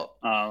my fault.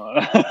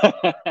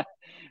 But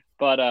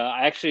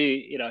I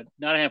actually,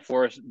 Nottingham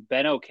Forest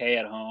been okay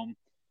at home.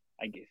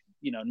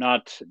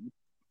 Not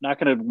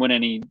going to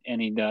win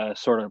any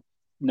sort of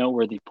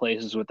noteworthy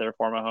places with their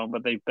form at home,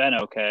 but they've been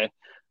okay.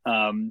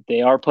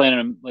 They are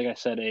playing, like I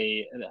said,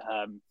 a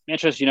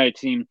Manchester United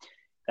team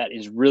that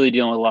is really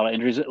dealing with a lot of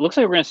injuries. It looks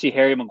like we're going to see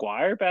Harry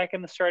Maguire back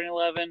in the starting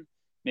 11.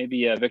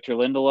 Maybe Victor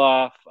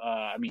Lindelof.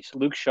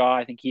 Luke Shaw,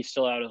 I think he's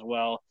still out as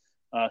well.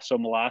 So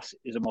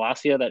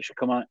Malacia that should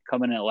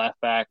come in at left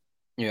back.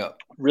 Yeah.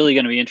 Really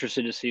going to be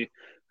interested to see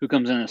who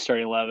comes in the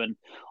starting 11.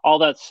 All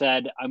that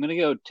said, I'm going to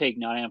go take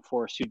Nottingham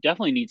Forest, who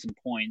definitely need some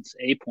points.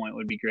 A point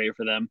would be great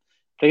for them.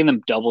 taking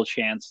them double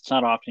chance. It's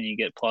not often you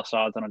get plus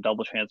odds on a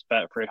double chance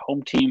bet for a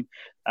home team.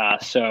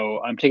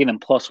 So I'm taking them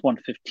plus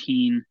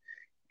 115.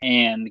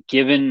 And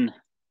given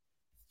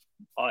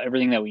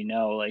everything that we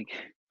know, like,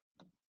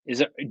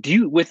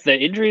 with the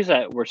injuries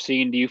that we're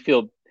seeing,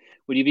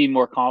 would you be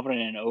more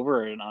confident in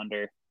over or an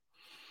under?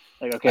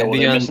 Like, okay, well,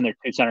 they're missing their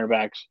two center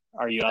backs.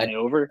 Are you on the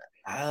over?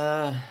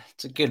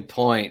 It's a good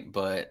point,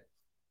 but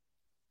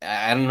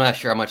I'm not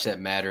sure how much that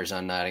matters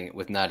on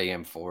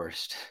Nottingham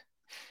Forest,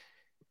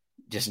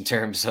 just in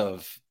terms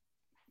of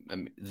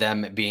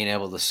them being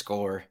able to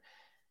score.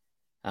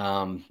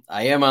 I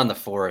am on the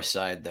Forest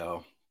side,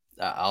 though.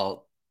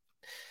 I'll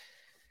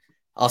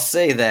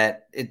say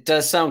that it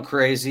does sound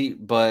crazy,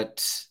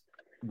 but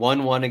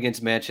 1-1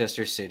 against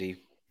Manchester City,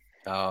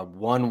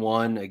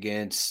 1-1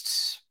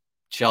 against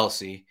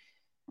Chelsea,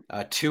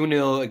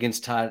 2-0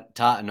 against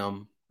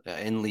Tottenham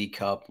in League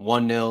Cup,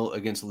 1-0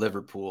 against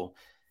Liverpool.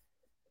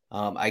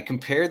 I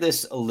compare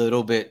this a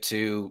little bit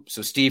to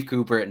Steve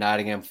Cooper at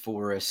Nottingham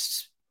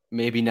Forest,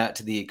 maybe not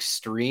to the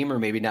extreme or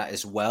maybe not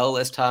as well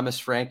as Thomas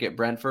Frank at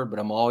Brentford, but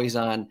I'm always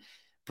on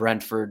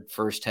Brentford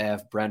first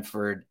half,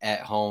 Brentford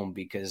at home,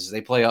 because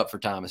they play up for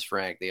Thomas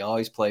Frank. They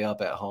always play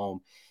up at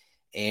home.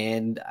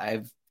 And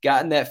I've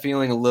gotten that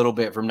feeling a little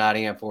bit from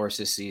Nottingham Forest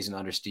this season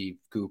under Steve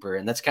Cooper.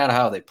 And that's kind of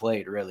how they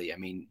played, really. I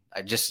mean,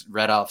 I just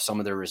read off some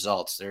of their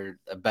results. They're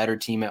a better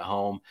team at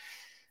home.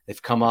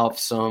 They've come off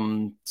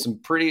some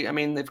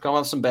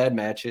bad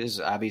matches.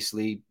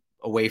 Obviously,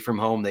 away from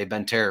home, they've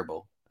been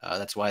terrible.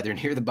 That's why they're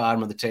near the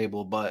bottom of the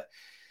table. But,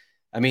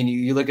 I mean,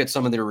 you look at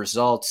some of their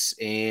results,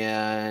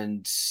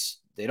 and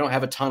they don't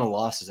have a ton of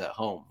losses at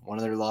home. One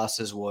of their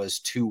losses was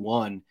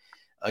 2-1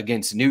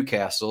 against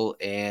Newcastle,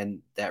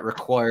 and that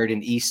required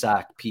an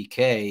Isak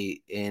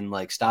PK in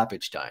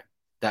stoppage time.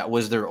 That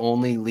was their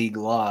only league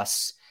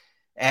loss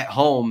at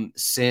home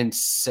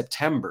since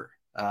September.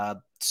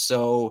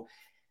 So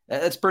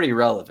that's pretty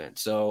relevant.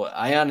 So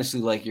I honestly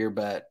like your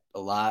bet a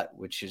lot,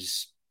 which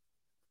is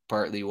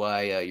partly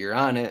why you're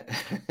on it.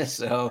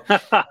 so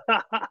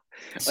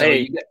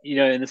hey,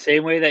 in the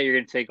same way that you're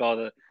going to take all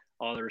the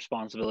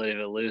responsibility if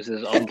it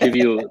loses, I'll give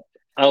you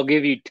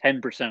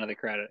 10% of the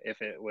credit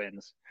if it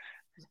wins.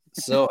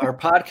 So our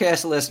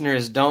podcast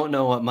listeners don't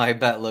know what my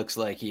bet looks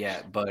like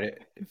yet, but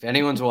if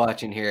anyone's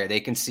watching here,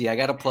 they can see I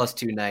got a plus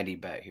 290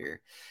 bet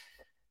here.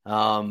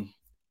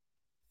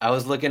 I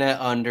was looking at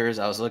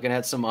unders. I was looking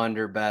at some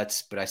under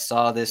bets, but I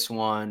saw this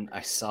one.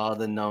 I saw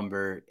the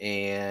number,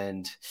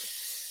 and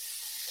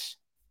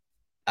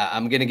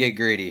I'm gonna get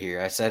greedy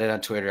here. I said it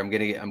on Twitter. I'm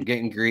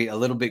getting a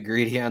little bit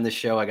greedy on the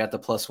show. I got the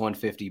plus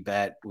 150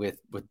 bet with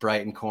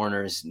Brighton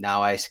corners.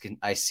 Now I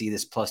see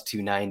this plus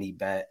 290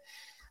 bet.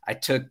 I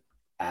took.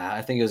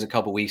 I think it was a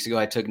couple weeks ago.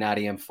 I took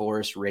Nottingham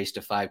Forest, race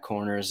to 5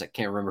 corners. I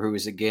can't remember who it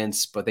was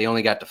against, but they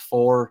only got to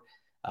 4.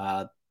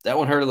 That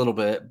one hurt a little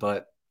bit,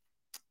 but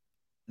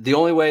the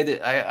only way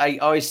that I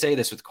always say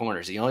this with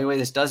corners, the only way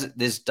this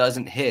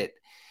doesn't hit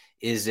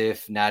is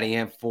if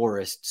Nottingham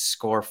Forest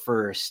score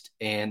first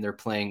and they're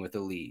playing with a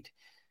lead.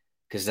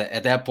 Because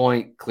at that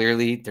point,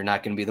 clearly, they're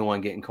not going to be the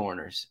one getting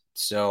corners.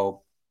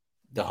 So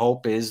the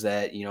hope is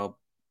that,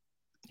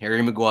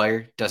 Harry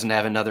Maguire doesn't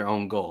have another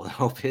own goal. The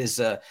hope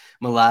is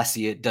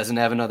Malacia doesn't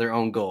have another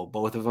own goal.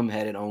 Both of them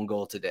had an own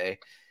goal today.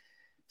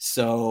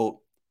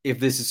 So if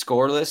this is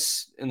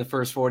scoreless in the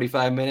first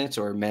 45 minutes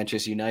or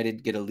Manchester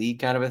United get a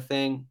lead kind of a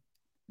thing,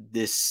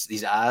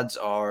 these odds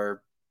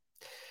are,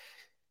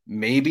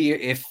 maybe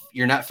if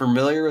you're not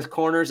familiar with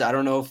corners, I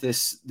don't know if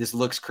this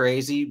looks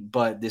crazy,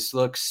 but this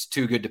looks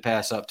too good to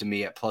pass up to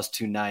me at plus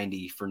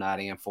 290 for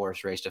Nottingham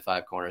Forest race to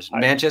 5 corners.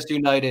 Manchester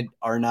United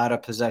are not a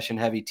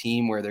possession-heavy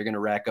team where they're going to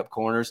rack up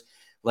corners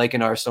like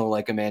an Arsenal,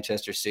 like a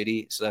Manchester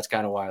City. So that's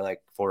kind of why I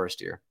like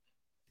Forest here.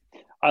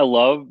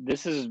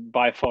 This is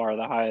by far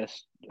the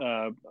highest,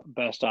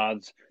 best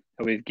odds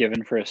that we've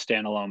given for a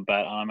standalone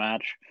bet on a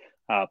match.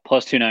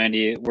 Plus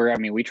 290.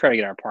 We try to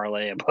get our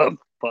parlay above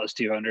plus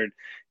 200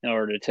 in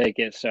order to take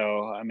it.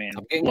 So,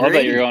 love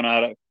that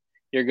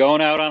you're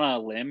going out on a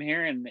limb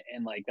here, and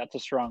that's a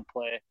strong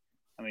play.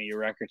 Your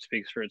record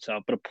speaks for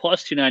itself. But a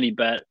plus 290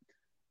 bet.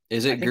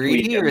 Is it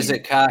greedy or is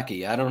it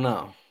cocky? I don't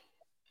know.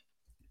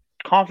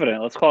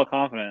 Confident. Let's call it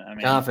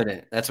confident.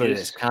 Confident. That's what it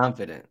is.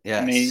 Confident.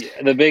 Yes.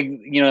 The big,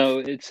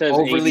 it says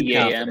overly 80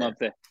 AM confident up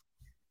there.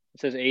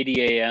 It says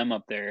 80 AM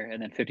up there,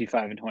 and then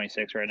 55 and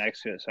 26 right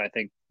next to it. So I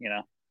think,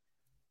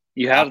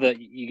 you have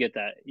you get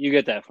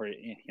that for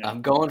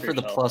I'm going for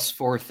the plus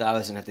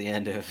 4,000 at the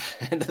end of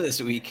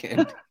this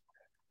weekend.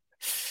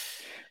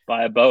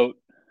 Buy a boat.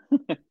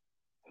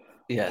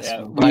 Yes,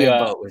 buy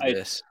a boat with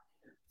this.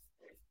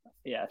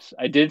 Yes,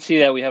 I did see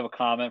that we have a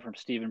comment from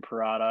Steven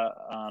Parada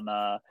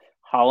on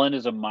Holland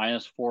is a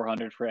minus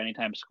 400 for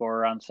anytime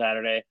scorer on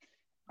Saturday.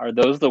 Are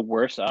those the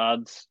worst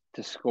odds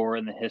to score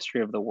in the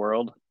history of the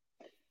world?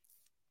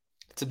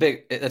 That's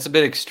a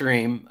bit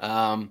extreme.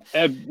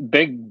 A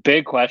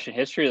big question.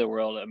 History of the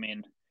world.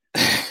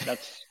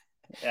 That's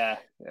yeah.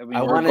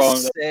 I want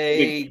to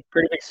say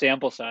pretty big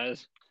sample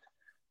size.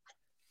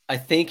 I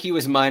think he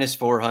was minus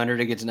 400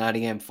 against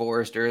Nottingham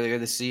Forest earlier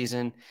this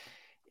season.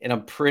 And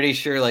I'm pretty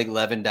sure like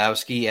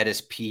Lewandowski at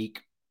his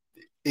peak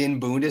in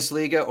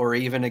Bundesliga or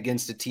even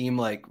against a team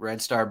like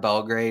Red Star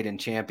Belgrade in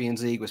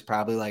Champions League was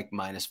probably like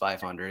minus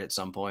 500 at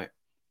some point.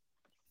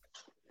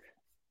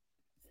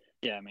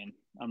 Yeah, I mean,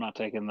 I'm not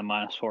taking the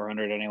minus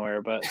 400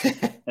 anywhere, but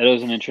that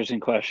is an interesting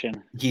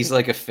question. He's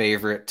like a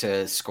favorite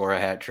to score a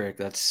hat trick.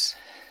 That's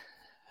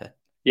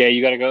Yeah,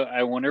 you got to go.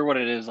 I wonder what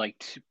it is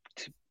like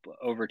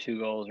over 2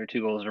 goals or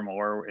 2 goals or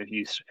more. If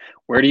you,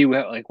 where do you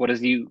like? What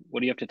do you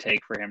have to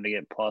take for him to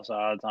get plus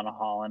odds on a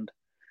Holland?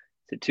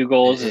 Is it 2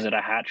 goals? Is it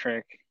a hat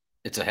trick?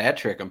 It's a hat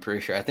trick. I'm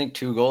pretty sure. I think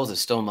 2 goals is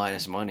still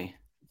minus money.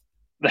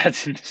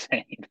 That's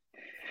insane.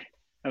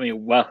 I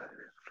mean, well,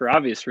 for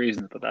obvious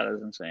reasons, but that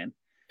is insane.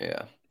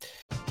 Yeah.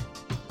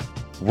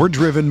 We're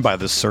driven by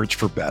the search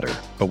for better.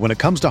 But when it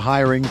comes to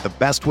hiring, the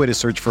best way to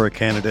search for a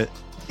candidate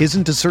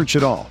isn't to search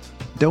at all.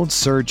 Don't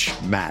search,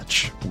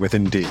 match with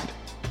Indeed.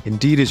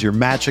 Indeed is your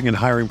matching and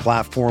hiring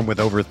platform with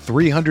over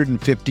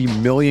 350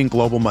 million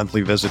global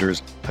monthly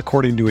visitors,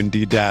 according to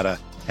Indeed data,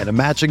 and a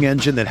matching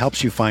engine that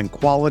helps you find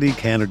quality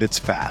candidates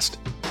fast.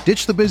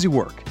 Ditch the busy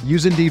work.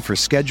 Use Indeed for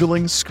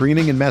scheduling,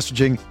 screening, and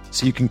messaging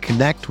so you can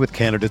connect with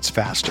candidates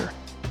faster.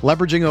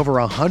 Leveraging over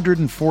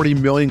 140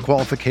 million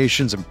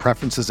qualifications and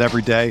preferences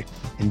every day,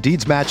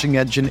 Indeed's matching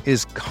engine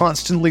is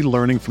constantly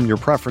learning from your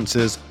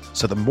preferences,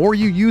 so the more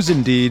you use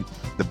Indeed,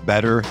 the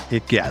better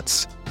it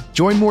gets.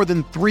 Join more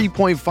than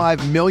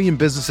 3.5 million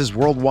businesses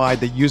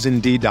worldwide that use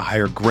Indeed to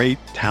hire great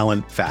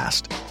talent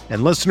fast.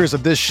 And listeners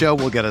of this show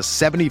will get a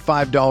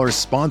 $75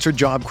 sponsored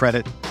job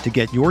credit to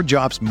get your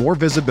jobs more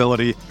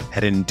visibility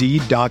at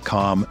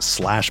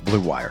Indeed.com/Blue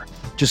Wire.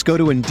 Just go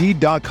to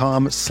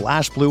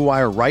Indeed.com/Blue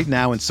Wire right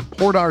now and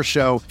support our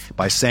show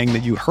by saying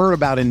that you heard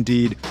about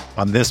Indeed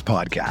on this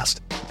podcast.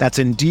 That's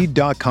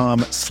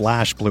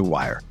Indeed.com/Blue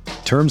Wire.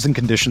 Terms and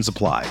conditions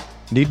apply.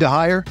 Need to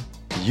hire?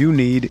 You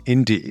need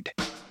Indeed.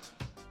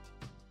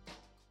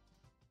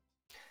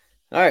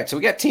 All right, so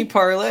we got Team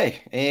Parlay,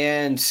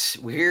 and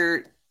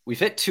we've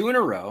hit 2 in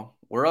a row.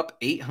 We're up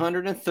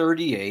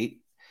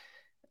 838.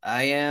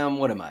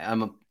 I'm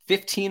a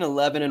 15,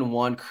 11, and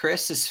 1.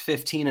 Chris is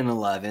 15 and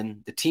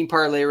 11. The Team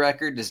Parlay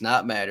record does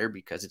not matter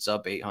because it's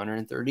up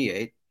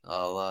 838.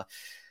 I'll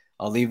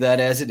leave that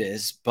as it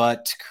is.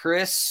 But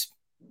Chris,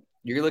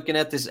 you're looking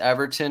at this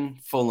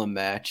Everton-Fulham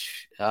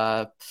match.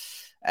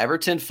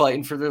 Everton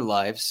fighting for their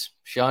lives.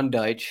 Sean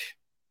Dyche.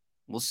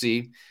 We'll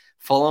see.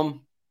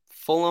 Fulham,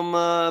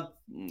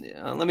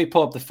 let me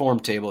pull up the form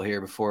table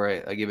here before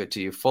I give it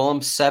to you.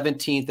 Fulham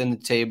 17th in the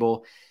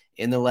table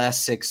in the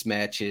last 6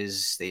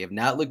 matches. They have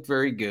not looked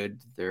very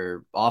good.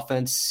 Their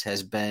offense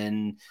has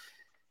been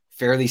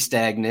fairly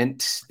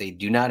stagnant. They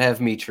do not have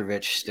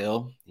Mitrovic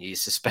still.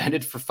 He's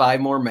suspended for 5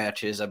 more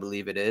matches, I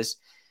believe it is.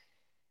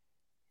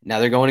 Now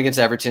they're going against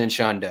Everton and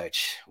Sean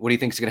Dyche. What do you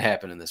think is going to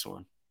happen in this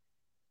one?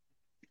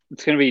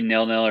 It's going to be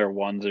 0-0 or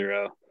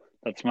 1-0.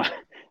 That's my.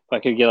 If I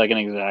could get like an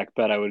exact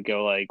bet, I would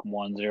go like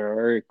 1-0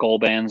 or goal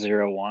ban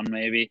 0-1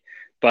 maybe.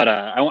 But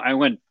I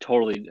went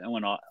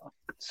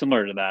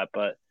similar to that.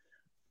 But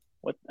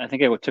I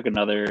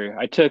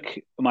took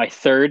my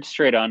third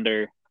straight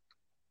under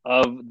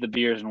of the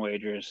Beers and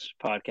Wagers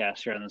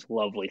podcast here on this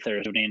lovely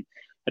Thursday evening.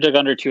 I took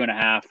under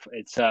 2.5.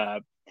 It's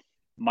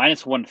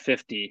minus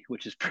 150,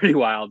 which is pretty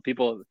wild.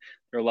 People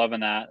are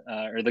loving that,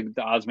 or the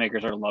odds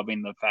makers are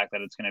loving the fact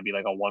that it's going to be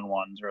like a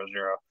 1-1,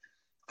 0-0.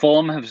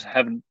 Fulham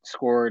haven't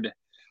scored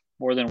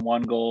more than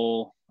 1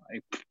 goal. I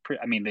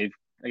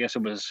guess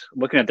it was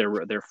looking at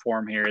their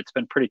form here. It's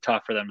been pretty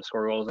tough for them to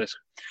score goals. They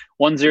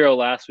 1-0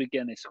 last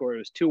weekend. They scored. It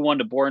was 2-1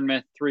 to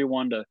Bournemouth,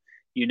 3-1 to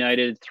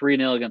United,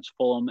 3-0 against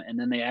Fulham, and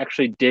then they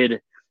actually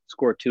did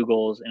score 2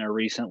 goals in a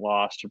recent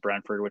loss to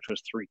Brentford, which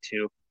was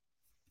 3-2.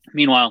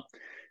 Meanwhile,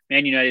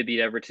 Man United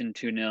beat Everton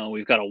 2-0.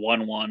 We've got a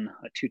 1-1,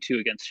 a 2-2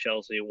 against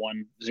Chelsea, a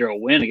 1-0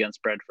 win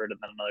against Brentford, and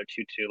then another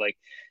 2-2. Like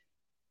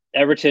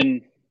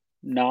Everton,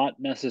 not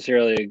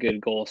necessarily a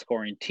good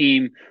goal-scoring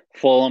team.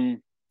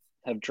 Fulham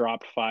have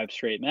dropped 5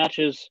 straight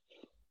matches.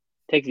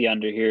 Take the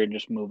under here and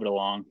just move it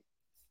along.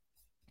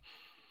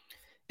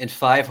 In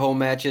 5 home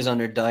matches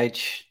under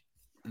Dyche,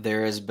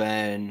 there has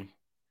been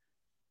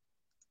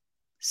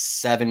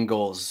 7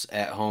 goals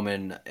at home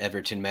in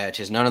Everton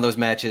matches. None of those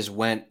matches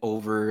went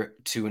over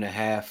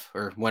 2.5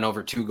 or went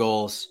over 2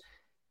 goals.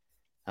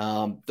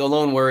 The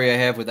lone worry I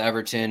have with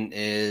Everton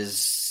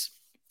is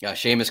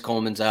Seamus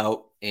Coleman's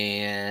out,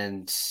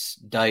 and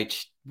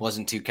Dyche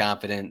wasn't too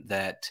confident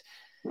that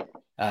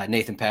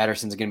Nathan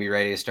Patterson's going to be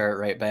ready to start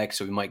right back,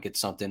 so we might get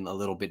something a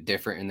little bit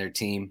different in their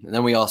team. And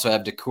then we also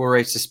have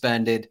Doucouré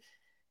suspended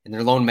in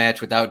their lone match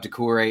without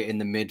Doucouré in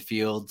the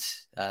midfield.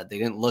 They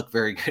didn't look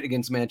very good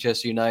against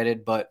Manchester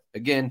United, but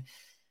again,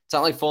 it's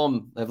not like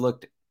Fulham have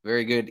looked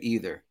very good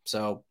either.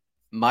 So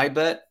my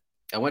bet,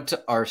 I went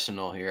to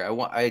Arsenal here.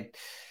 I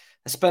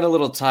spent a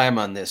little time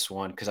on this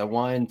one because I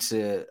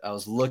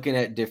was looking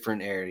at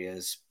different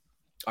areas.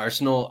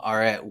 Arsenal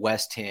are at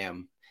West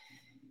Ham,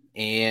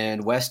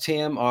 and West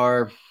Ham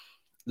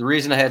the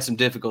reason I had some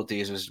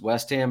difficulties was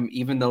West Ham,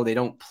 even though they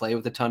don't play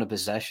with a ton of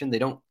possession, they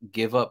don't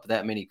give up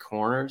that many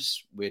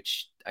corners,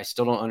 which I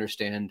still don't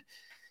understand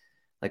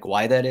like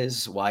why that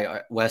is,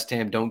 why West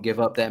Ham don't give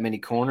up that many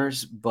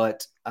corners,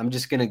 but I'm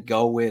just going to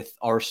go with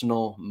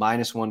Arsenal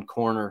 -1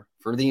 corner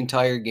for the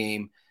entire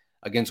game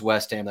against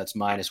West Ham. That's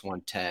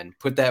 -110.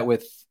 Put that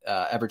with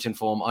Everton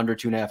Fulham under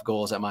 2.5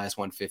 goals at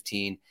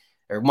 -115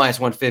 or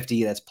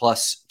 -150. That's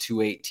plus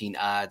 218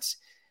 odds.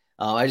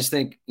 I just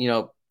think,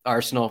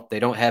 Arsenal, they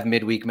don't have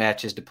midweek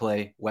matches to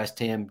play. West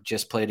Ham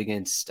just played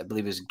against, I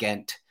believe it was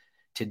Ghent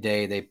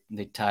today.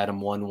 They tied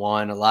them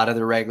 1-1. A lot of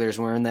the regulars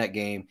were in that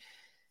game.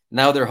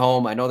 Now they're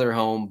home. I know they're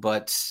home,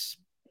 but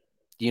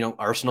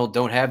Arsenal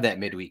don't have that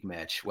midweek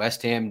match.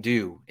 West Ham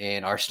do,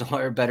 and Arsenal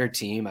are a better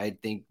team. I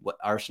think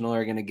Arsenal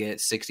are going to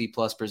get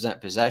 60+%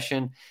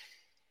 possession,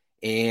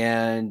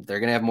 and they're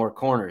going to have more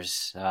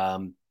corners.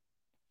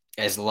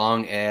 As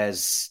long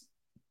as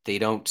they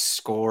don't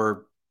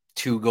score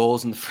 2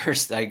 goals in the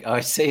first, I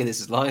always say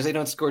this, as long as they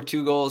don't score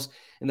 2 goals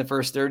in the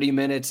first 30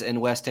 minutes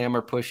and West Ham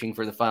are pushing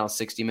for the final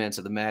 60 minutes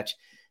of the match,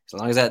 as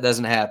long as that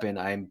doesn't happen,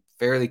 I'm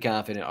fairly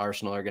confident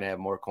Arsenal are going to have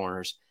more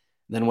corners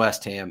than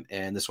West Ham,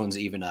 and this one's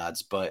even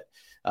odds. But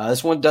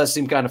this one does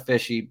seem kind of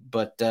fishy,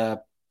 but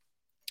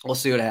we'll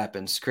see what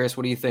happens. Chris,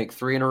 what do you think?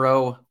 3 in a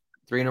row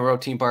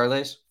team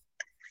parlays?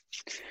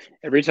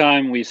 Every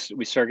time we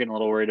start getting a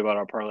little worried about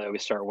our parlay, we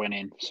start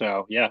winning.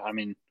 So yeah, I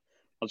mean,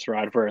 let's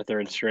ride for a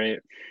third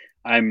straight.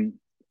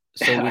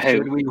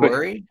 Should we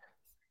worry?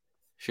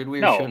 Should we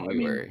or no, shouldn't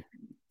we worry?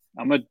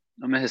 I'm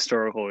a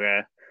historical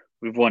guy.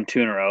 We've won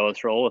 2 in a row.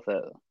 Let's roll with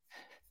it.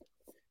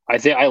 I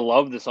think I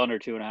love this under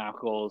 2.5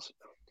 goals.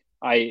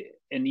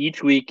 And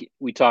each week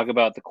we talk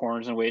about the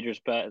corners and wagers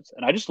bets,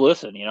 and I just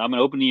listen. I'm an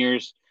open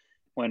ears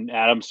when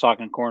Adam's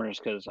talking corners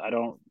because I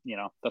don't,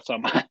 that's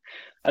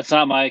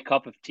not my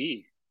cup of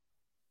tea.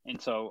 And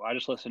so I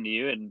just listen to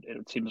you, and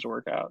it seems to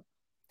work out.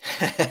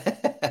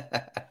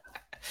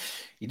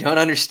 You don't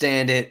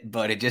understand it,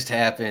 but it just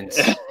happens.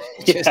 It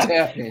just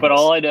happens. But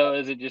all I know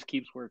is it just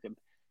keeps working.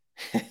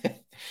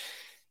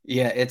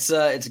 Yeah, it's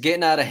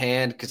getting out of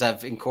hand because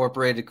I've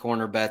incorporated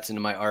corner bets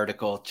into my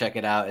article. Check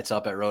it out. It's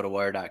up at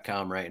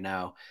rotowire.com right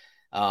now.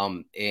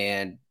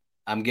 And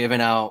I'm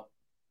giving out,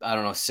 I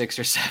don't know, 6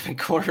 or 7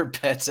 corner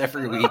bets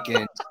every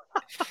weekend.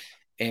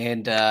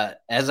 And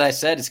as I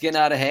said, it's getting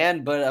out of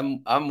hand, but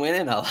I'm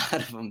winning a lot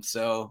of them.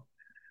 So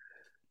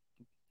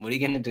what are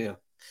you going to do?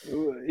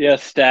 Yeah,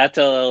 Stats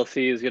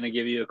LLC is going to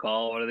give you a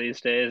call one of these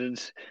days and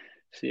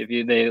see if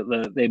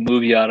they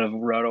move you out of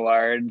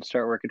RotoWire and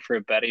start working for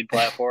a betting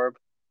platform.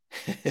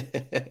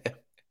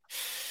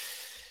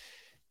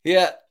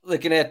 Yeah,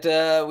 looking at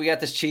we got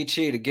this cheat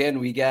sheet again.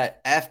 We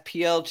got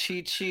FPL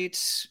cheat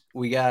sheets.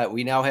 We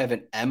now have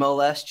an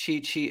MLS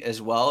cheat sheet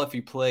as well. If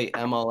you play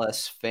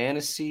MLS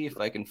fantasy, if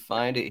I can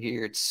find it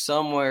here, it's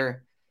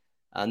somewhere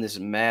on this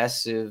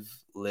massive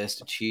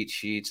list of cheat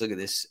sheets. Look at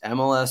this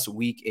MLS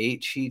Week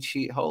 8 cheat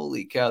sheet.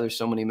 Holy cow, there's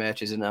so many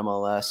matches in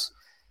MLS.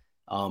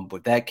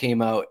 But that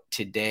came out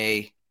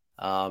today.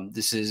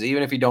 This is,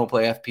 even if you don't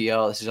play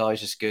FPL, this is always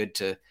just good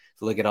to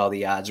look at all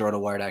the odds.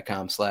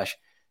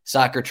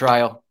 Rotowire.com/soccer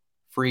trial,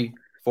 free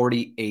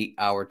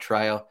 48-hour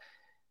trial.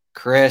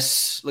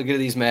 Chris, look at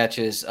these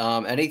matches.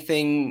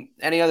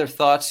 Any other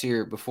thoughts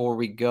here before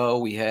we go?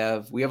 We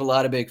have a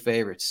lot of big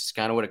favorites. It's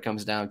kind of what it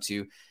comes down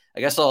to. I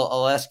guess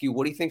I'll ask you,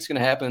 what do you think is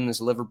going to happen in this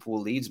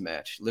Liverpool-Leeds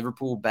match?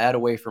 Liverpool bad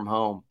away from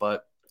home,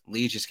 but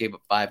Leeds just gave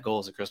up 5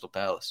 goals at Crystal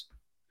Palace.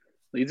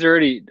 I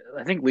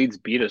think Leeds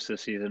beat us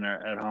this season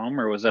at home,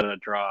 or was that a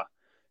draw?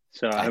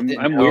 So I'm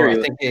weary.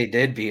 I think they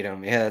did beat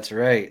them. Yeah, that's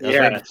right. That's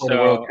right before the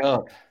World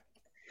Cup.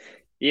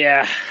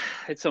 Yeah,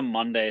 it's a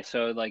Monday,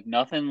 so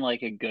nothing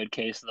like a good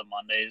case of the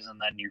Mondays, and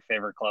then your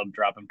favorite club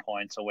dropping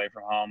points away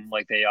from home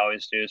like they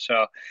always do.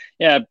 So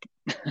yeah,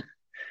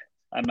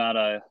 I'm not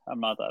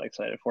that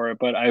excited for it.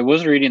 But I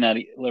was reading that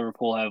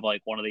Liverpool have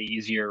one of the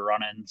easier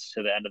run-ins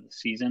to the end of the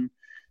season.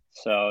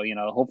 So,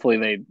 hopefully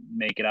they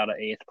make it out of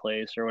 8th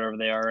place or whatever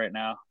they are right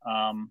now.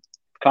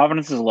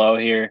 Confidence is low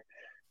here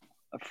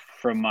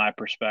from my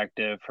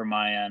perspective, from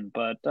my end,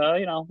 but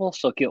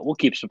we'll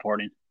keep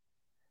supporting.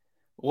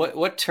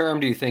 What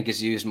term do you think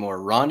is used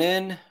more,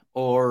 run-in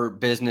or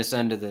business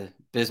end of the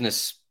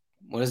business?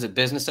 What is it?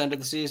 Business end of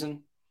the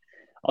season?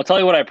 I'll tell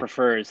you what I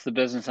prefer. It's the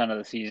business end of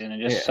the season. It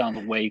just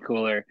sounds way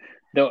cooler.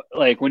 Though,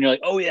 when you're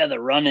oh yeah,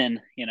 the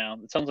run-in,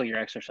 it sounds like you're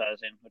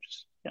exercising, which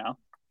is,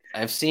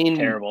 I've seen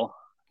terrible.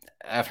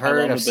 I've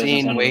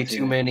seen way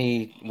too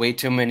many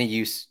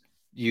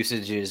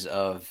usages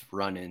of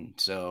run-in.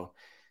 So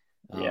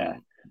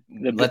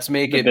let's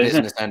make it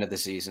business end of the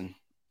season.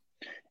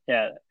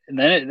 Yeah, and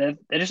then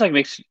it just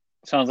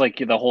sounds like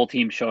the whole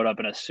team showed up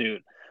in a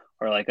suit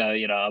or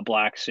a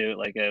black suit,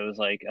 like it was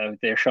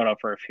they showed up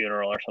for a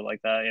funeral or something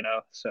like that.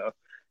 So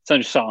it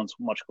just sounds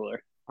much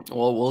cooler.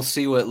 Well, we'll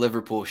see what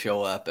Liverpool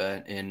show up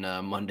at in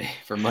Monday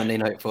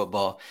Night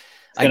Football.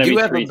 I do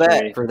have a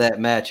bet for that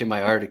match in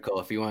my article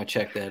if you want to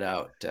check that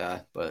out.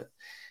 But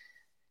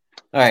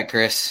all right,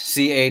 Chris,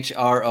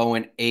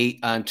 CHRO8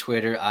 on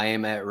Twitter. I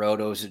am at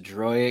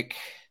Rotosdroic.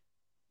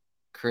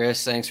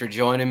 Chris, thanks for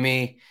joining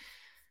me.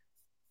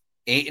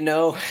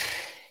 8-0.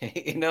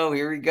 8-0.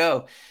 Here we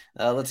go.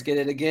 Let's get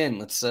it again.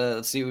 Let's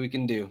see what we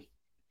can do.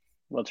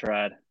 Let's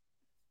ride.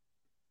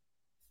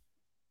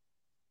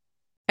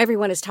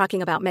 Everyone is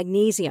talking about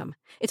magnesium.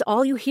 It's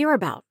all you hear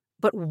about.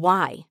 But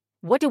why?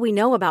 What do we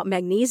know about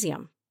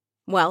magnesium?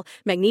 Well,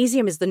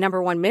 magnesium is the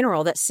number one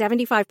mineral that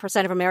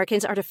 75% of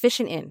Americans are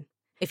deficient in.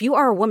 If you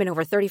are a woman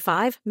over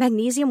 35,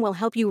 magnesium will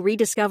help you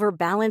rediscover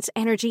balance,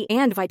 energy,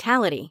 and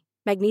vitality.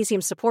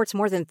 Magnesium supports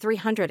more than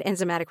 300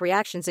 enzymatic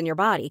reactions in your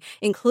body,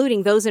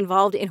 including those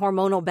involved in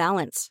hormonal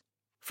balance.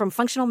 From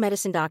functional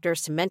medicine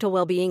doctors to mental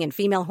well-being and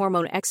female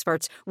hormone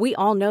experts, we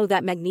all know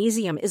that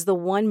magnesium is the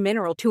one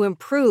mineral to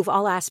improve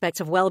all aspects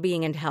of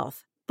well-being and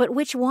health. But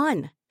which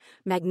one?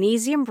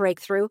 Magnesium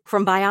Breakthrough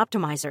from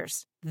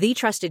Bioptimizers, the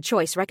trusted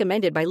choice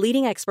recommended by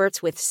leading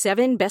experts with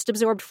 7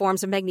 best-absorbed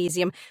forms of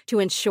magnesium to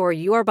ensure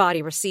your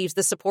body receives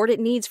the support it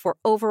needs for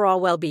overall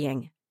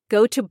well-being.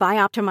 Go to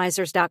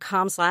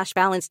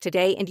bioptimizers.com/balance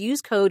today and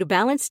use code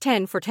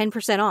BALANCE10 for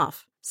 10%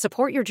 off.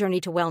 Support your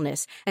journey to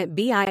wellness at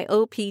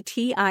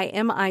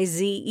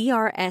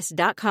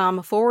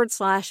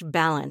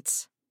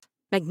bioptimizers.com/balance.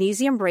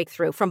 Magnesium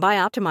Breakthrough from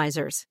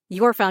Bioptimizers,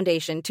 your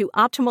foundation to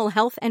optimal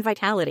health and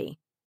vitality.